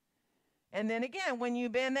can. And then again, when you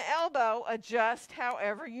bend the elbow, adjust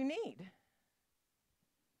however you need.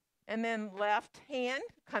 And then left hand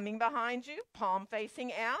coming behind you, palm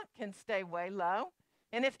facing out, can stay way low.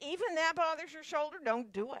 And if even that bothers your shoulder,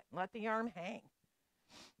 don't do it. Let the arm hang.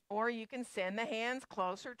 Or you can send the hands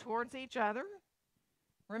closer towards each other.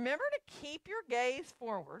 Remember to keep your gaze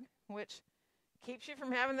forward, which keeps you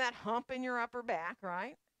from having that hump in your upper back,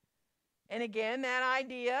 right? And again, that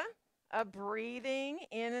idea of breathing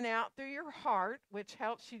in and out through your heart, which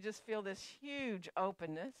helps you just feel this huge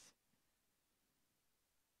openness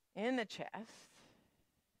in the chest.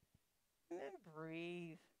 And then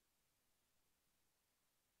breathe.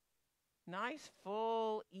 Nice,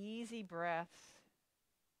 full, easy breaths.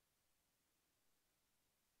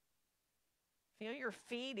 Feel your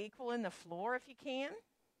feet equal in the floor if you can.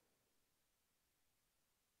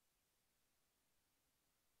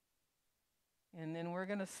 And then we're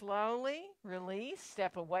going to slowly release,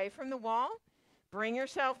 step away from the wall. Bring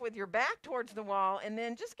yourself with your back towards the wall, and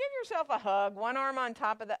then just give yourself a hug, one arm on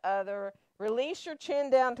top of the other. Release your chin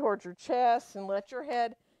down towards your chest and let your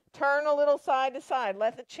head turn a little side to side.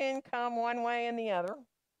 Let the chin come one way and the other.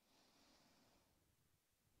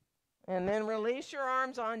 And then release your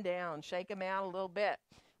arms on down. Shake them out a little bit.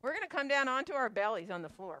 We're going to come down onto our bellies on the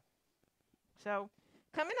floor. So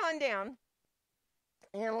coming on down,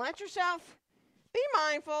 and let yourself be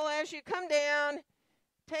mindful as you come down.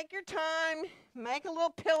 Take your time. Make a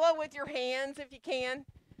little pillow with your hands if you can.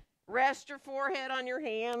 Rest your forehead on your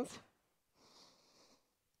hands.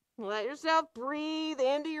 Let yourself breathe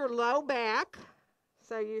into your low back.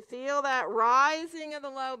 So you feel that rising of the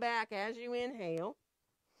low back as you inhale.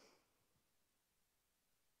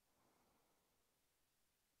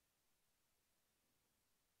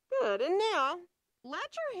 Good. And now, let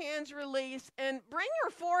your hands release and bring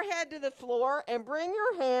your forehead to the floor and bring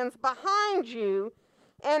your hands behind you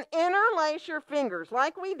and interlace your fingers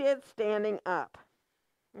like we did standing up.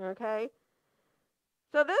 Okay?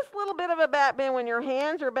 So this little bit of a back bend when your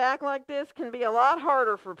hands are back like this can be a lot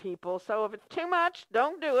harder for people. So if it's too much,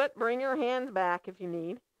 don't do it. Bring your hands back if you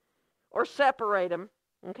need. Or separate them.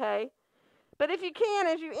 Okay? But if you can,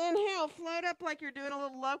 as you inhale, float up like you're doing a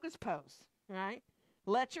little locust pose. Right?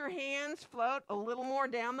 Let your hands float a little more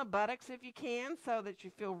down the buttocks if you can so that you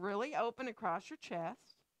feel really open across your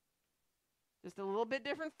chest. Just a little bit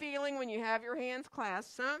different feeling when you have your hands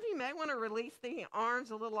clasped. Some of you may want to release the arms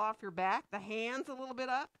a little off your back, the hands a little bit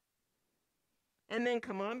up. And then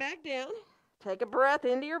come on back down. Take a breath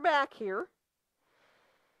into your back here.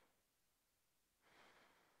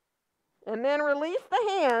 And then release the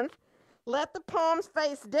hands. Let the palms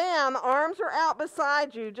face down. The arms are out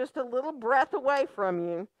beside you, just a little breath away from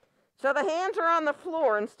you. So the hands are on the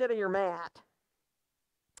floor instead of your mat.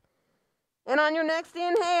 And on your next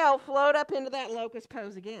inhale, float up into that locust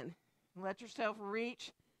pose again. Let yourself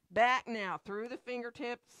reach back now through the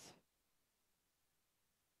fingertips.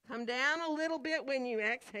 Come down a little bit when you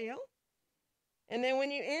exhale. And then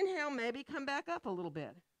when you inhale, maybe come back up a little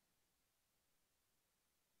bit.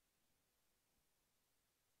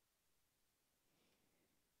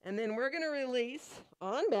 And then we're going to release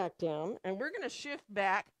on back down, and we're going to shift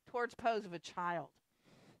back towards pose of a child.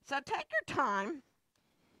 So take your time.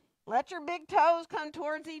 Let your big toes come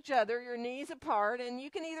towards each other, your knees apart, and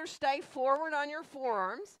you can either stay forward on your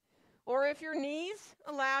forearms, or if your knees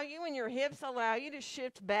allow you and your hips allow you to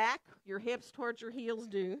shift back, your hips towards your heels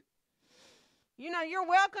do. You know, you're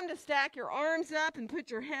welcome to stack your arms up and put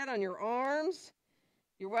your head on your arms.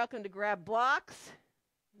 You're welcome to grab blocks.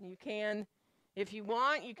 You can, if you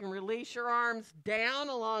want, you can release your arms down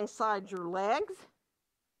alongside your legs.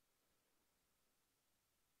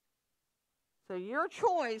 So your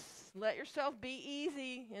choice, let yourself be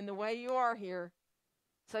easy in the way you are here.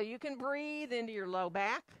 So you can breathe into your low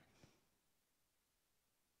back.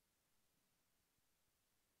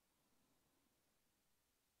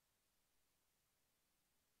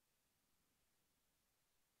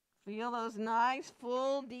 Feel those nice,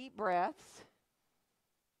 full, deep breaths.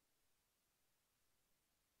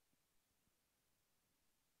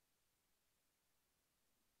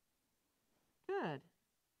 Good.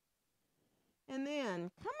 And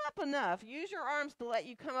then come up enough. Use your arms to let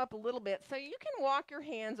you come up a little bit so you can walk your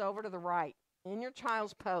hands over to the right in your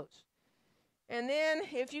child's pose. And then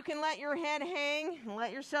if you can let your head hang and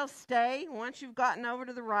let yourself stay once you've gotten over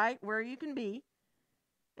to the right where you can be.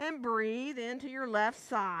 And breathe into your left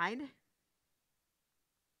side.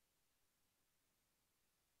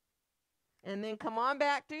 And then come on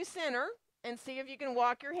back through center and see if you can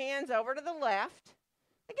walk your hands over to the left.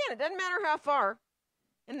 Again, it doesn't matter how far.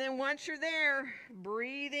 And then once you're there,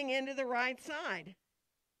 breathing into the right side.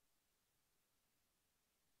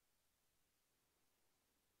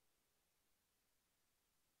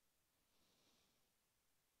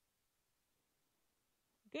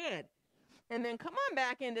 Good. And then come on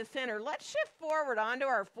back into center. Let's shift forward onto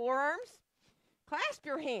our forearms. Clasp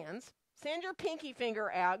your hands. Send your pinky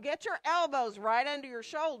finger out. Get your elbows right under your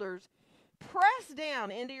shoulders. Press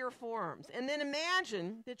down into your forearms. And then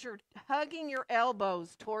imagine that you're hugging your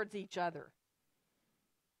elbows towards each other.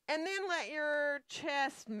 And then let your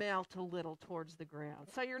chest melt a little towards the ground.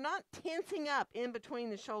 So you're not tensing up in between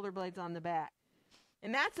the shoulder blades on the back.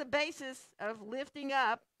 And that's the basis of lifting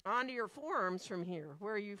up onto your forearms from here,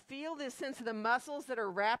 where you feel this sense of the muscles that are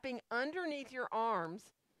wrapping underneath your arms,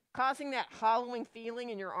 causing that hollowing feeling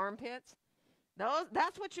in your armpits.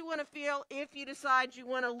 That's what you want to feel if you decide you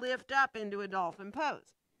want to lift up into a dolphin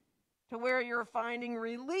pose, to where you're finding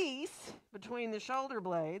release between the shoulder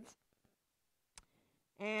blades,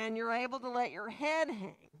 and you're able to let your head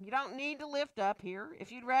hang. You don't need to lift up here.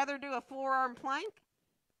 If you'd rather do a forearm plank,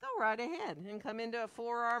 go right ahead and come into a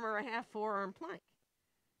forearm or a half forearm plank.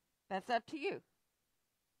 That's up to you.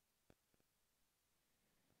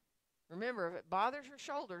 Remember, if it bothers your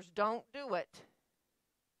shoulders, don't do it.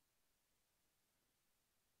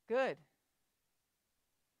 Good.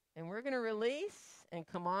 And we're going to release and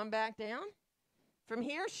come on back down. From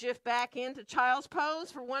here, shift back into child's pose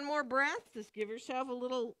for one more breath. Just give yourself a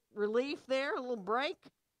little relief there, a little break.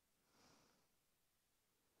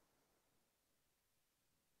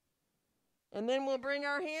 And then we'll bring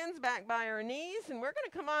our hands back by our knees, and we're going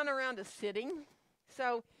to come on around to sitting.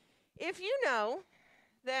 So if you know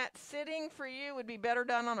that sitting for you would be better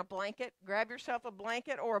done on a blanket, grab yourself a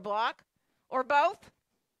blanket or a block or both,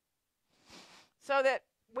 so that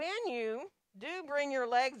when you do bring your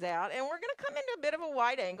legs out, and we're going to come into a bit of a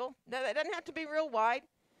wide angle. That doesn't have to be real wide.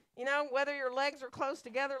 You know, whether your legs are close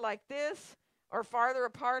together like this or farther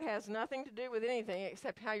apart has nothing to do with anything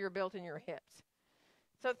except how you're built in your hips.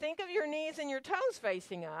 So think of your knees and your toes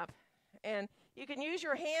facing up. And you can use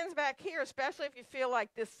your hands back here, especially if you feel like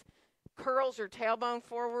this curls your tailbone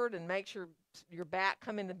forward and makes your back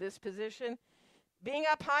come into this position. Being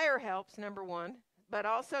up higher helps, number one, but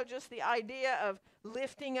also just the idea of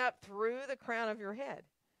lifting up through the crown of your head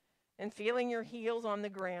and feeling your heels on the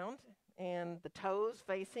ground and the toes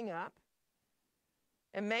facing up.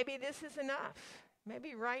 And maybe this is enough.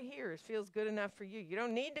 Maybe right here it feels good enough for you. You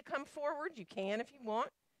don't need to come forward. You can if you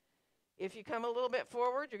want. If you come a little bit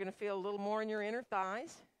forward, you're going to feel a little more in your inner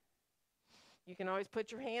thighs. You can always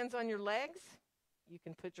put your hands on your legs. You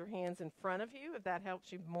can put your hands in front of you if that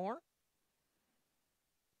helps you more.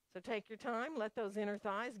 So take your time. Let those inner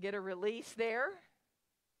thighs get a release there.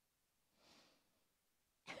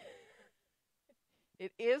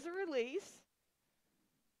 It is a release.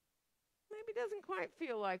 Maybe doesn't quite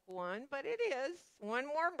feel like one, but it is. One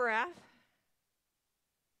more breath.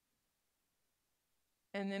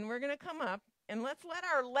 And then we're going to come up, and let's let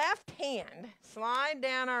our left hand slide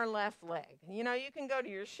down our left leg. You know, you can go to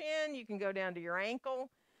your shin, you can go down to your ankle,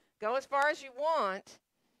 go as far as you want,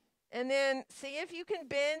 and then see if you can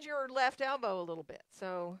bend your left elbow a little bit.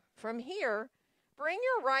 So from here, bring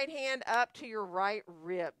your right hand up to your right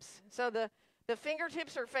ribs. So the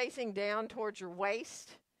fingertips are facing down towards your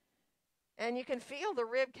waist. And you can feel the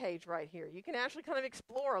rib cage right here. You can actually kind of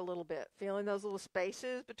explore a little bit, feeling those little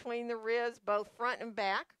spaces between the ribs, both front and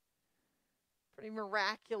back. Pretty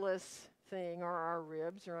miraculous thing are our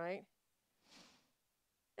ribs, right?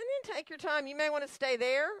 And then take your time. You may want to stay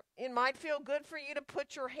there. It might feel good for you to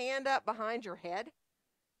put your hand up behind your head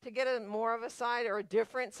to get a more of a side or a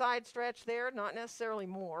different side stretch there. Not necessarily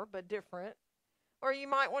more, but different. Or you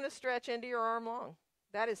might want to stretch into your arm long.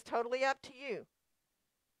 That is totally up to you.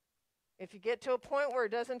 If you get to a point where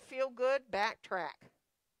it doesn't feel good, backtrack.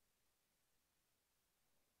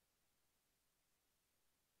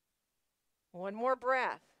 One more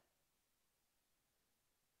breath.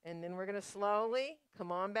 And then we're going to slowly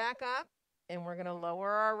come on back up, and we're going to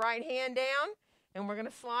lower our right hand down, and we're going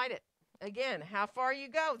to slide it. Again, how far you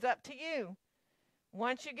go is up to you.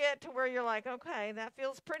 Once you get to where you're like, okay, that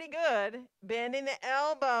feels pretty good, bending the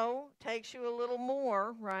elbow takes you a little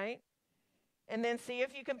more, right? And then see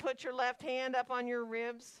if you can put your left hand up on your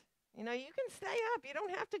ribs. You know, you can stay up. You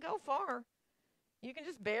don't have to go far. You can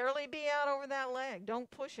just barely be out over that leg. Don't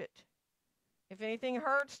push it. If anything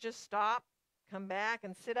hurts, just stop, come back,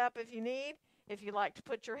 and sit up if you need. If you like to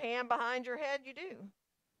put your hand behind your head, you do.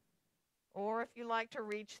 Or if you like to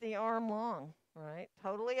reach the arm long, right?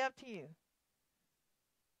 Totally up to you.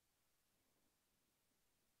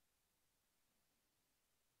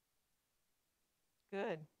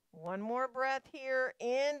 Good. One more breath here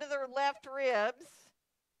into the left ribs.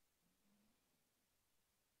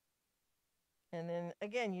 And then,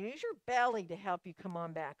 again, use your belly to help you come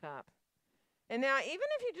on back up. And now, even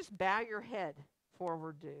if you just bow your head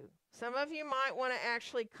forward, do. Some of you might want to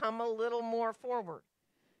actually come a little more forward.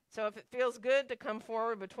 So if it feels good to come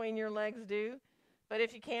forward between your legs, do. But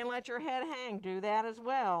if you can let your head hang, do that as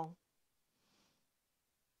well.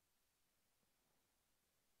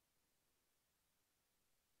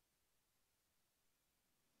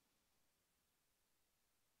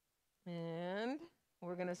 And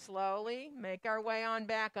we're going to slowly make our way on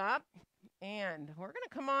back up. And we're going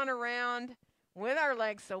to come on around with our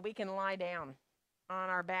legs so we can lie down on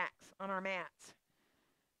our backs, on our mats.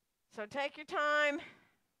 So take your time.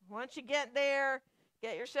 Once you get there,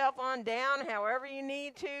 get yourself on down however you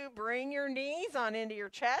need to. Bring your knees on into your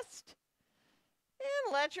chest.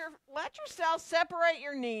 And let yourself separate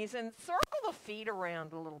your knees and circle the feet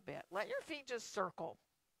around a little bit. Let your feet just circle.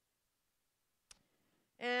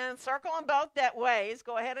 And circle them both that ways.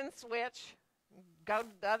 Go ahead and switch. Go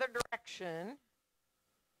the other direction.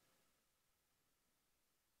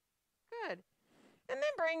 Good. And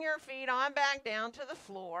then bring your feet on back down to the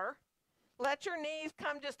floor. Let your knees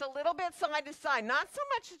come just a little bit side to side. Not so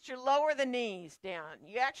much that you lower the knees down.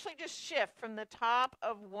 You actually just shift from the top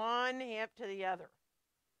of one hip to the other.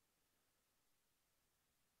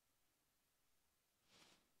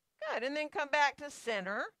 Good. And then come back to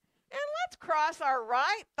center. And let's cross our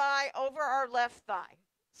right thigh over our left thigh.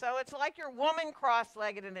 So it's like you're woman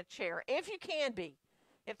cross-legged in a chair, if you can be.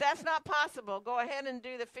 If that's not possible, go ahead and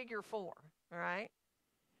do the figure 4, all right?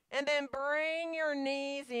 And then bring your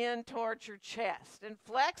knees in towards your chest and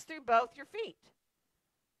flex through both your feet.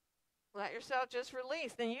 Let yourself just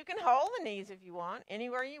release. Then you can hold the knees if you want,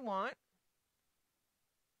 anywhere you want.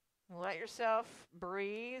 Let yourself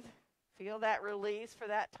breathe. Feel that release for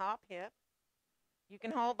that top hip. You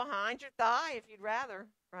can hold behind your thigh if you'd rather,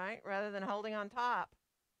 right? Rather than holding on top.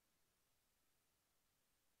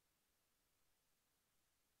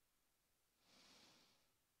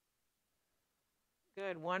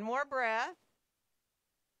 Good. One more breath.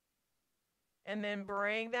 And then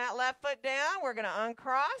bring that left foot down. We're going to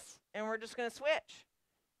uncross, and we're just going to switch.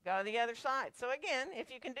 Go to the other side. So again, if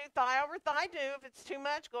you can do thigh over thigh, do. If it's too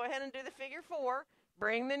much, go ahead and do the figure 4.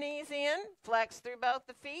 Bring the knees in. Flex through both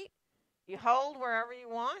the feet. You hold wherever you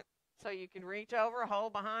want. So you can reach over,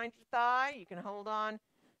 hold behind your thigh. You can hold on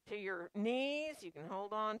to your knees. You can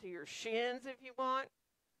hold on to your shins if you want.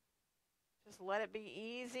 Just let it be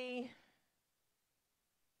easy.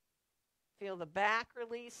 Feel the back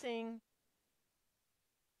releasing.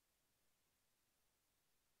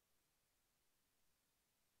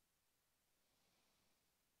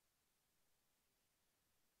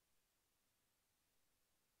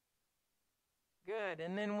 Good.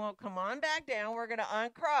 And then we'll come on back down. We're going to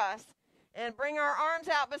uncross and bring our arms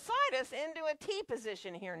out beside us into a T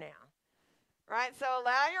position here now. Right? So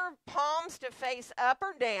allow your palms to face up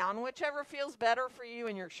or down, whichever feels better for you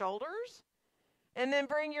and your shoulders. And then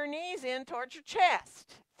bring your knees in towards your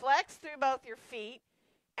chest. Flex through both your feet.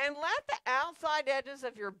 And let the outside edges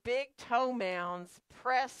of your big toe mounds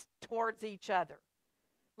press towards each other.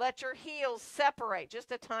 Let your heels separate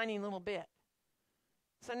just a tiny little bit.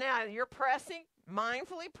 So now you're pressing,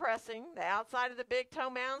 mindfully pressing the outside of the big toe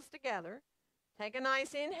mounds together. Take a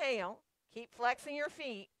nice inhale. Keep flexing your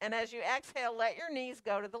feet. And as you exhale, let your knees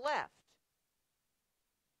go to the left.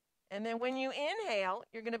 And then when you inhale,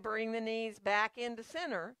 you're going to bring the knees back into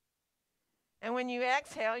center. And when you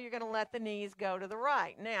exhale, you're going to let the knees go to the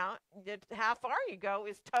right. Now, how far you go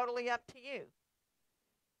is totally up to you.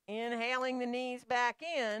 Inhaling the knees back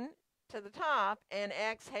in to the top and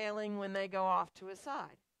exhaling when they go off to a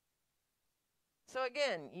side. So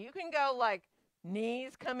again, you can go like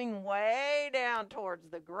knees coming way down towards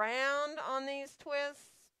the ground on these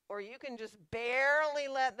twists, or you can just barely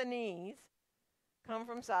let the knees come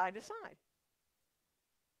from side to side.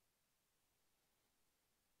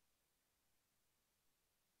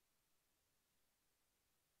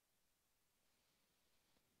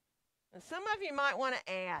 And some of you might want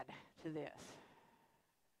to add to this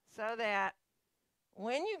so that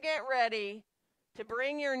when you get ready to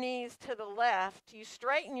bring your knees to the left, you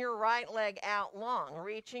straighten your right leg out long,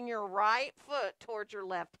 reaching your right foot towards your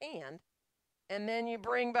left hand, and then you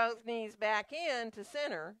bring both knees back in to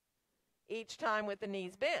center each time with the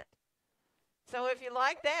knees bent. So if you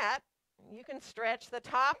like that, you can stretch the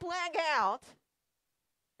top leg out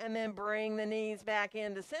and then bring the knees back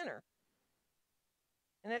into center.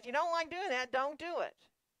 And if you don't like doing that, don't do it.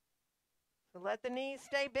 So let the knees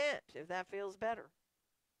stay bent if that feels better.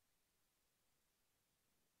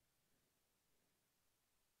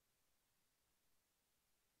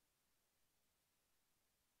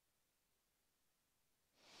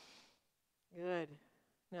 Good.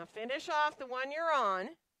 Now finish off the one you're on.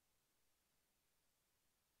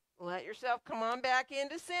 Let yourself come on back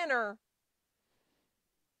into center.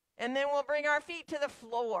 And then we'll bring our feet to the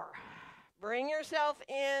floor. Bring yourself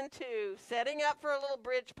into setting up for a little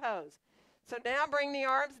bridge pose. So now bring the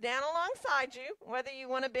arms down alongside you. Whether you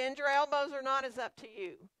want to bend your elbows or not is up to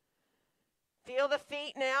you. Feel the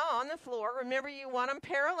feet now on the floor. Remember, you want them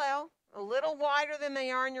parallel, a little wider than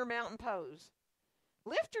they are in your mountain pose.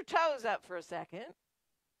 Lift your toes up for a second.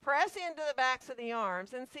 Press into the backs of the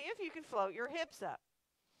arms and see if you can float your hips up.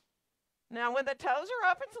 Now, when the toes are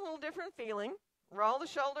up, it's a little different feeling. Roll the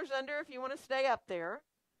shoulders under if you want to stay up there.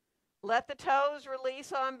 Let the toes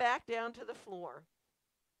release on back down to the floor.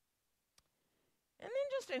 And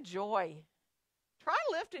then just enjoy. Try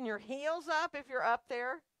lifting your heels up if you're up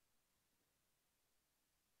there.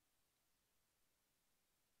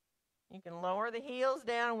 You can lower the heels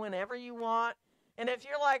down whenever you want. And if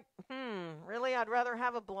you're like, really, I'd rather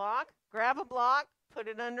have a block, grab a block, put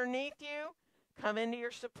it underneath you, come into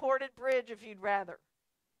your supported bridge if you'd rather.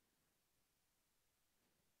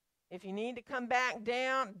 If you need to come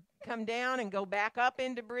down and go back up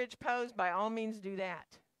into bridge pose, by all means do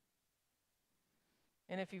that.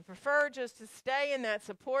 And if you prefer just to stay in that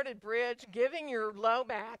supported bridge, giving your low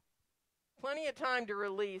back plenty of time to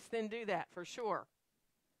release, then do that for sure.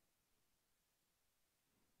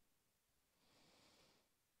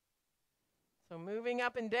 So moving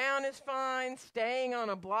up and down is fine. Staying on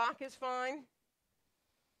a block is fine.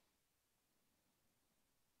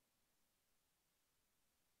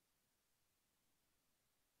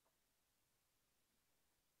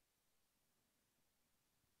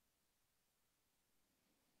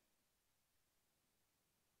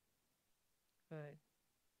 Good.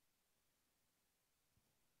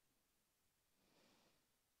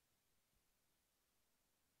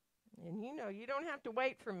 And you don't have to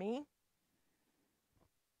wait for me.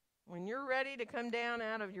 When you're ready to come down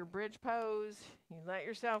out of your bridge pose, you let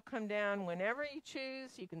yourself come down whenever you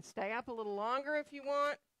choose. You can stay up a little longer if you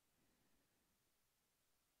want.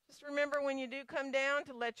 Just remember when you do come down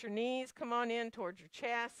to let your knees come on in towards your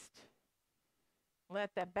chest.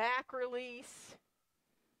 Let the back release.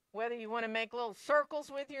 Whether you want to make little circles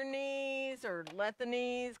with your knees or let the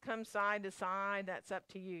knees come side to side, that's up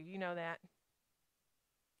to you. You know that.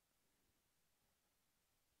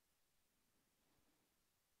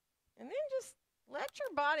 And then just let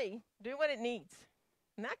your body do what it needs.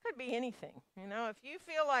 And that could be anything. If you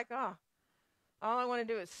feel like, all I want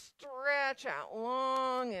to do is stretch out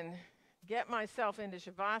long and get myself into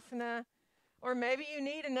Shavasana, or maybe you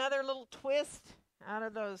need another little twist out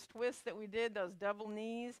of those twists that we did, those double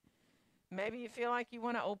knees. Maybe you feel like you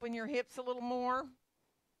want to open your hips a little more.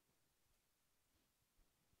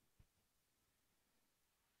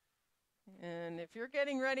 And if you're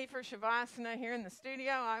getting ready for Shavasana here in the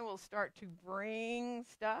studio, I will start to bring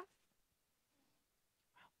stuff.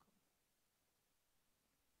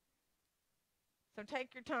 So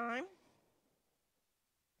take your time.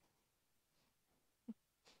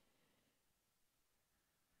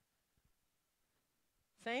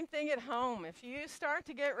 Same thing at home. If you start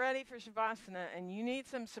to get ready for Shavasana and you need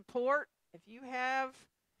some support If you have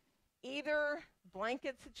either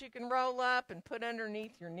blankets that you can roll up and put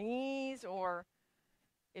underneath your knees, or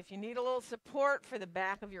if you need a little support for the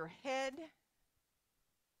back of your head,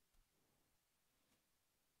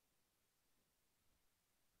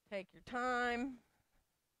 take your time.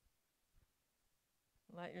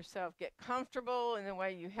 Let yourself get comfortable in the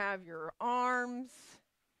way you have your arms.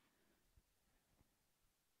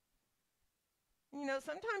 You know,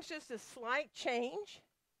 sometimes just a slight change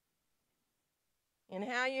in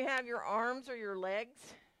how you have your arms or your legs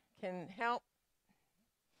can help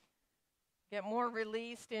get more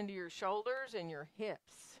released into your shoulders and your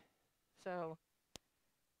hips. So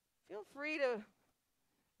feel free to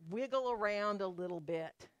wiggle around a little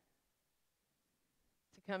bit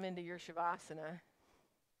to come into your Shavasana.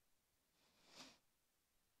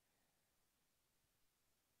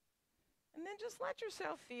 And then just let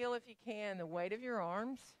yourself feel, if you can, the weight of your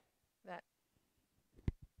arms, that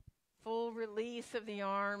full release of the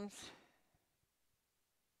arms,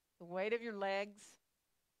 the weight of your legs.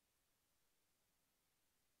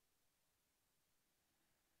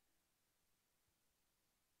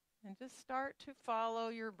 And just start to follow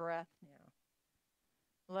your breath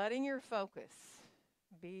now. Letting your focus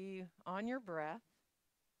be on your breath,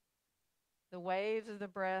 the waves of the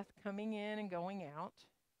breath coming in and going out.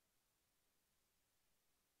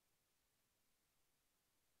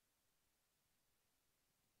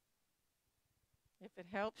 If it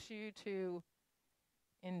helps you to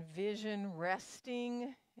envision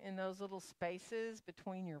resting in those little spaces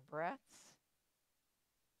between your breaths,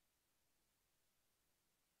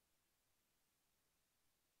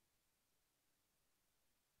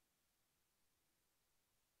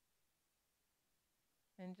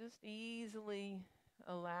 and just easily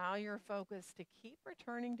allow your focus to keep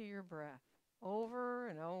returning to your breath over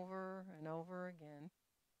and over and over again.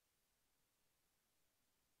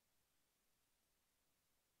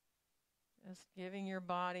 Just giving your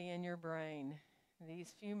body and your brain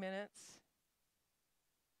these few minutes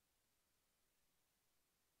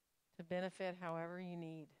to benefit however you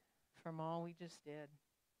need from all we just did.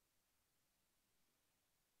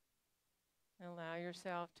 Allow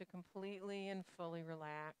yourself to completely and fully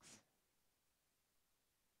relax.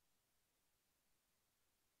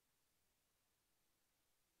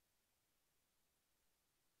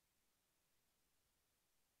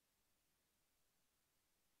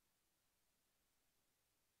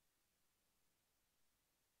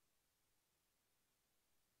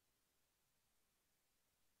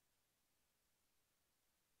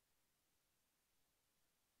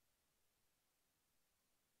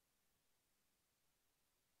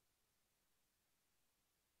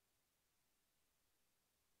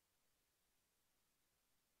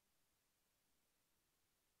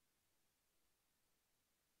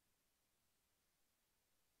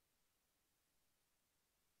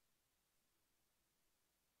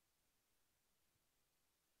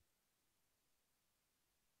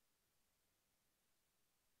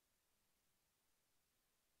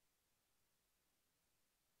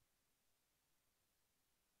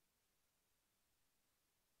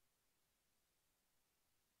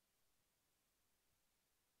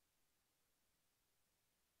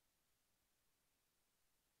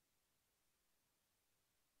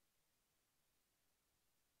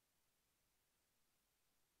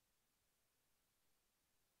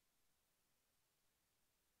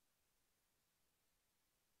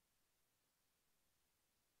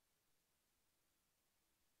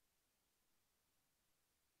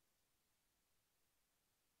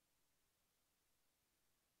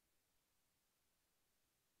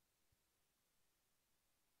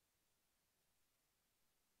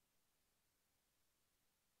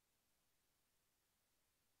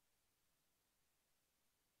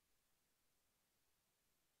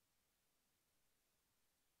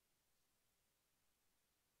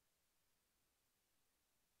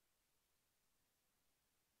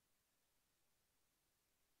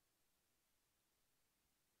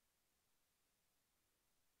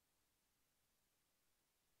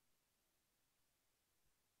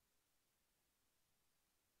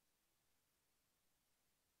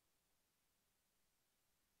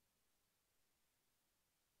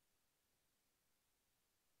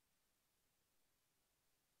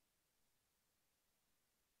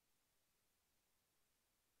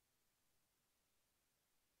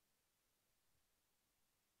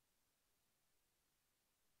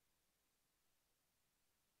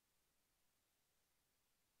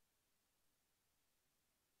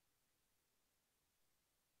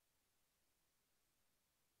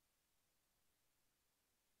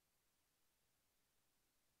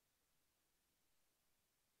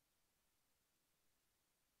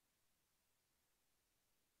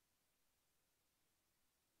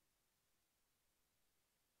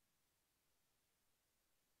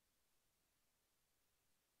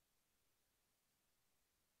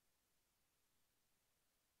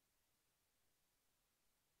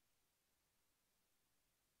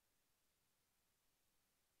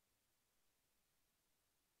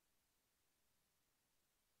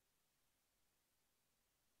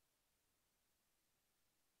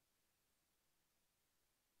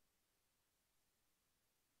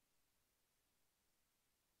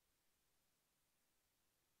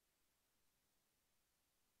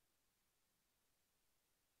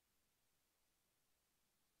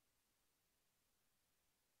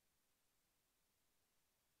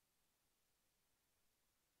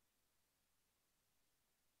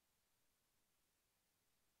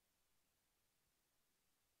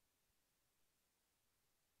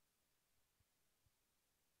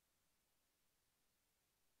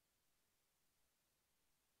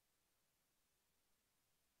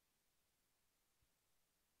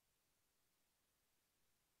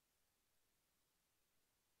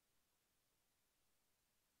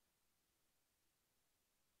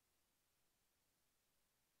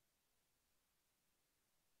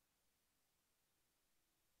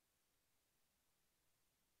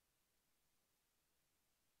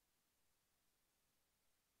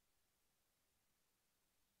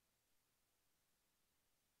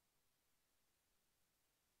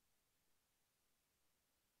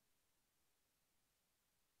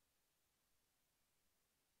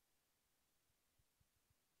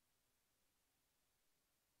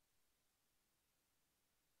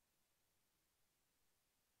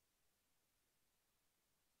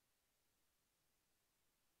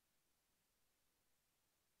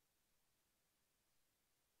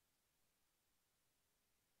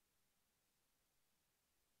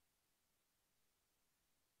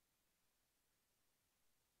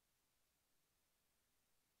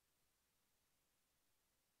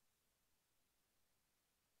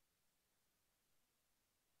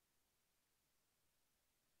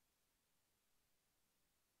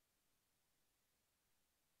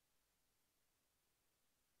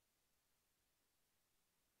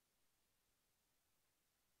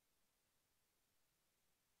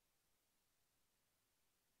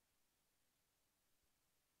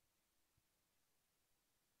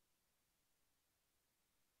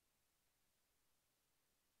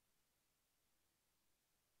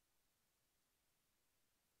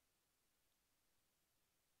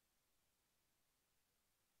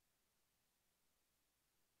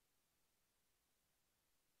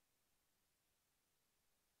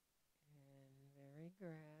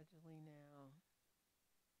 gradually now,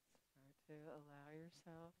 start to allow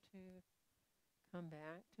yourself to come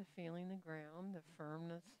back to feeling the ground, the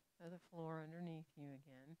firmness of the floor underneath you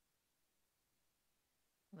again.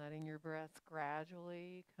 Letting your breaths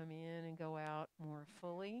gradually come in and go out more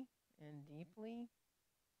fully and deeply.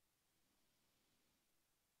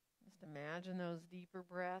 Just imagine those deeper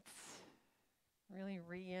breaths really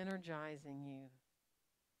re-energizing you,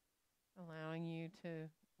 allowing you to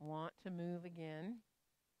want to move again.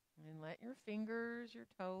 And let your fingers, your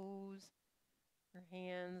toes, your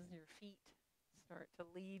hands, your feet start to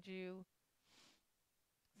lead you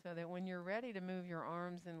so that when you're ready to move your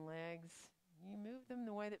arms and legs, you move them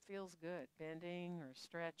the way that feels good, bending or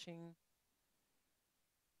stretching.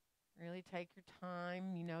 Really take your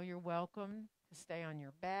time. You know you're welcome to stay on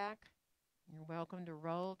your back. You're welcome to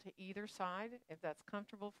roll to either side if that's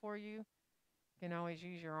comfortable for you. You can always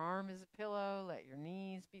use your arm as a pillow. Let your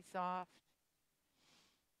knees be soft.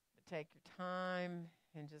 But take your time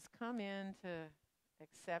and just come into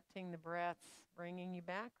accepting the breaths, bringing you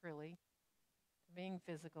back really to being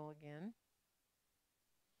physical again.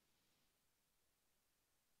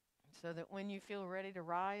 So that when you feel ready to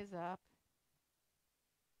rise up,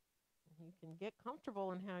 you can get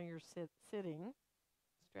comfortable in how you're sitting.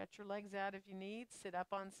 Stretch your legs out if you need. Sit up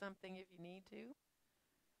on something if you need to.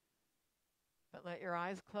 But let your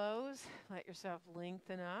eyes close. Let yourself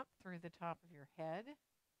lengthen up through the top of your head.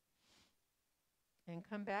 And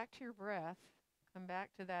come back to your breath. Come back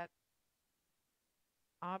to that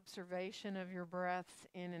observation of your breaths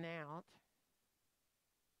in and out.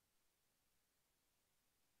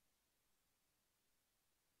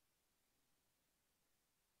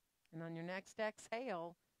 And on your next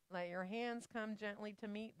exhale, let your hands come gently to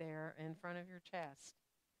meet there in front of your chest,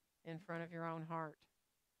 in front of your own heart.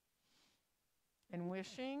 And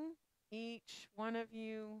wishing each one of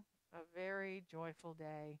you a very joyful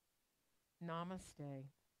day. Namaste.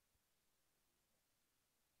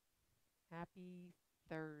 Happy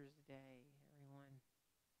Thursday,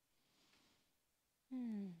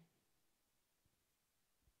 everyone.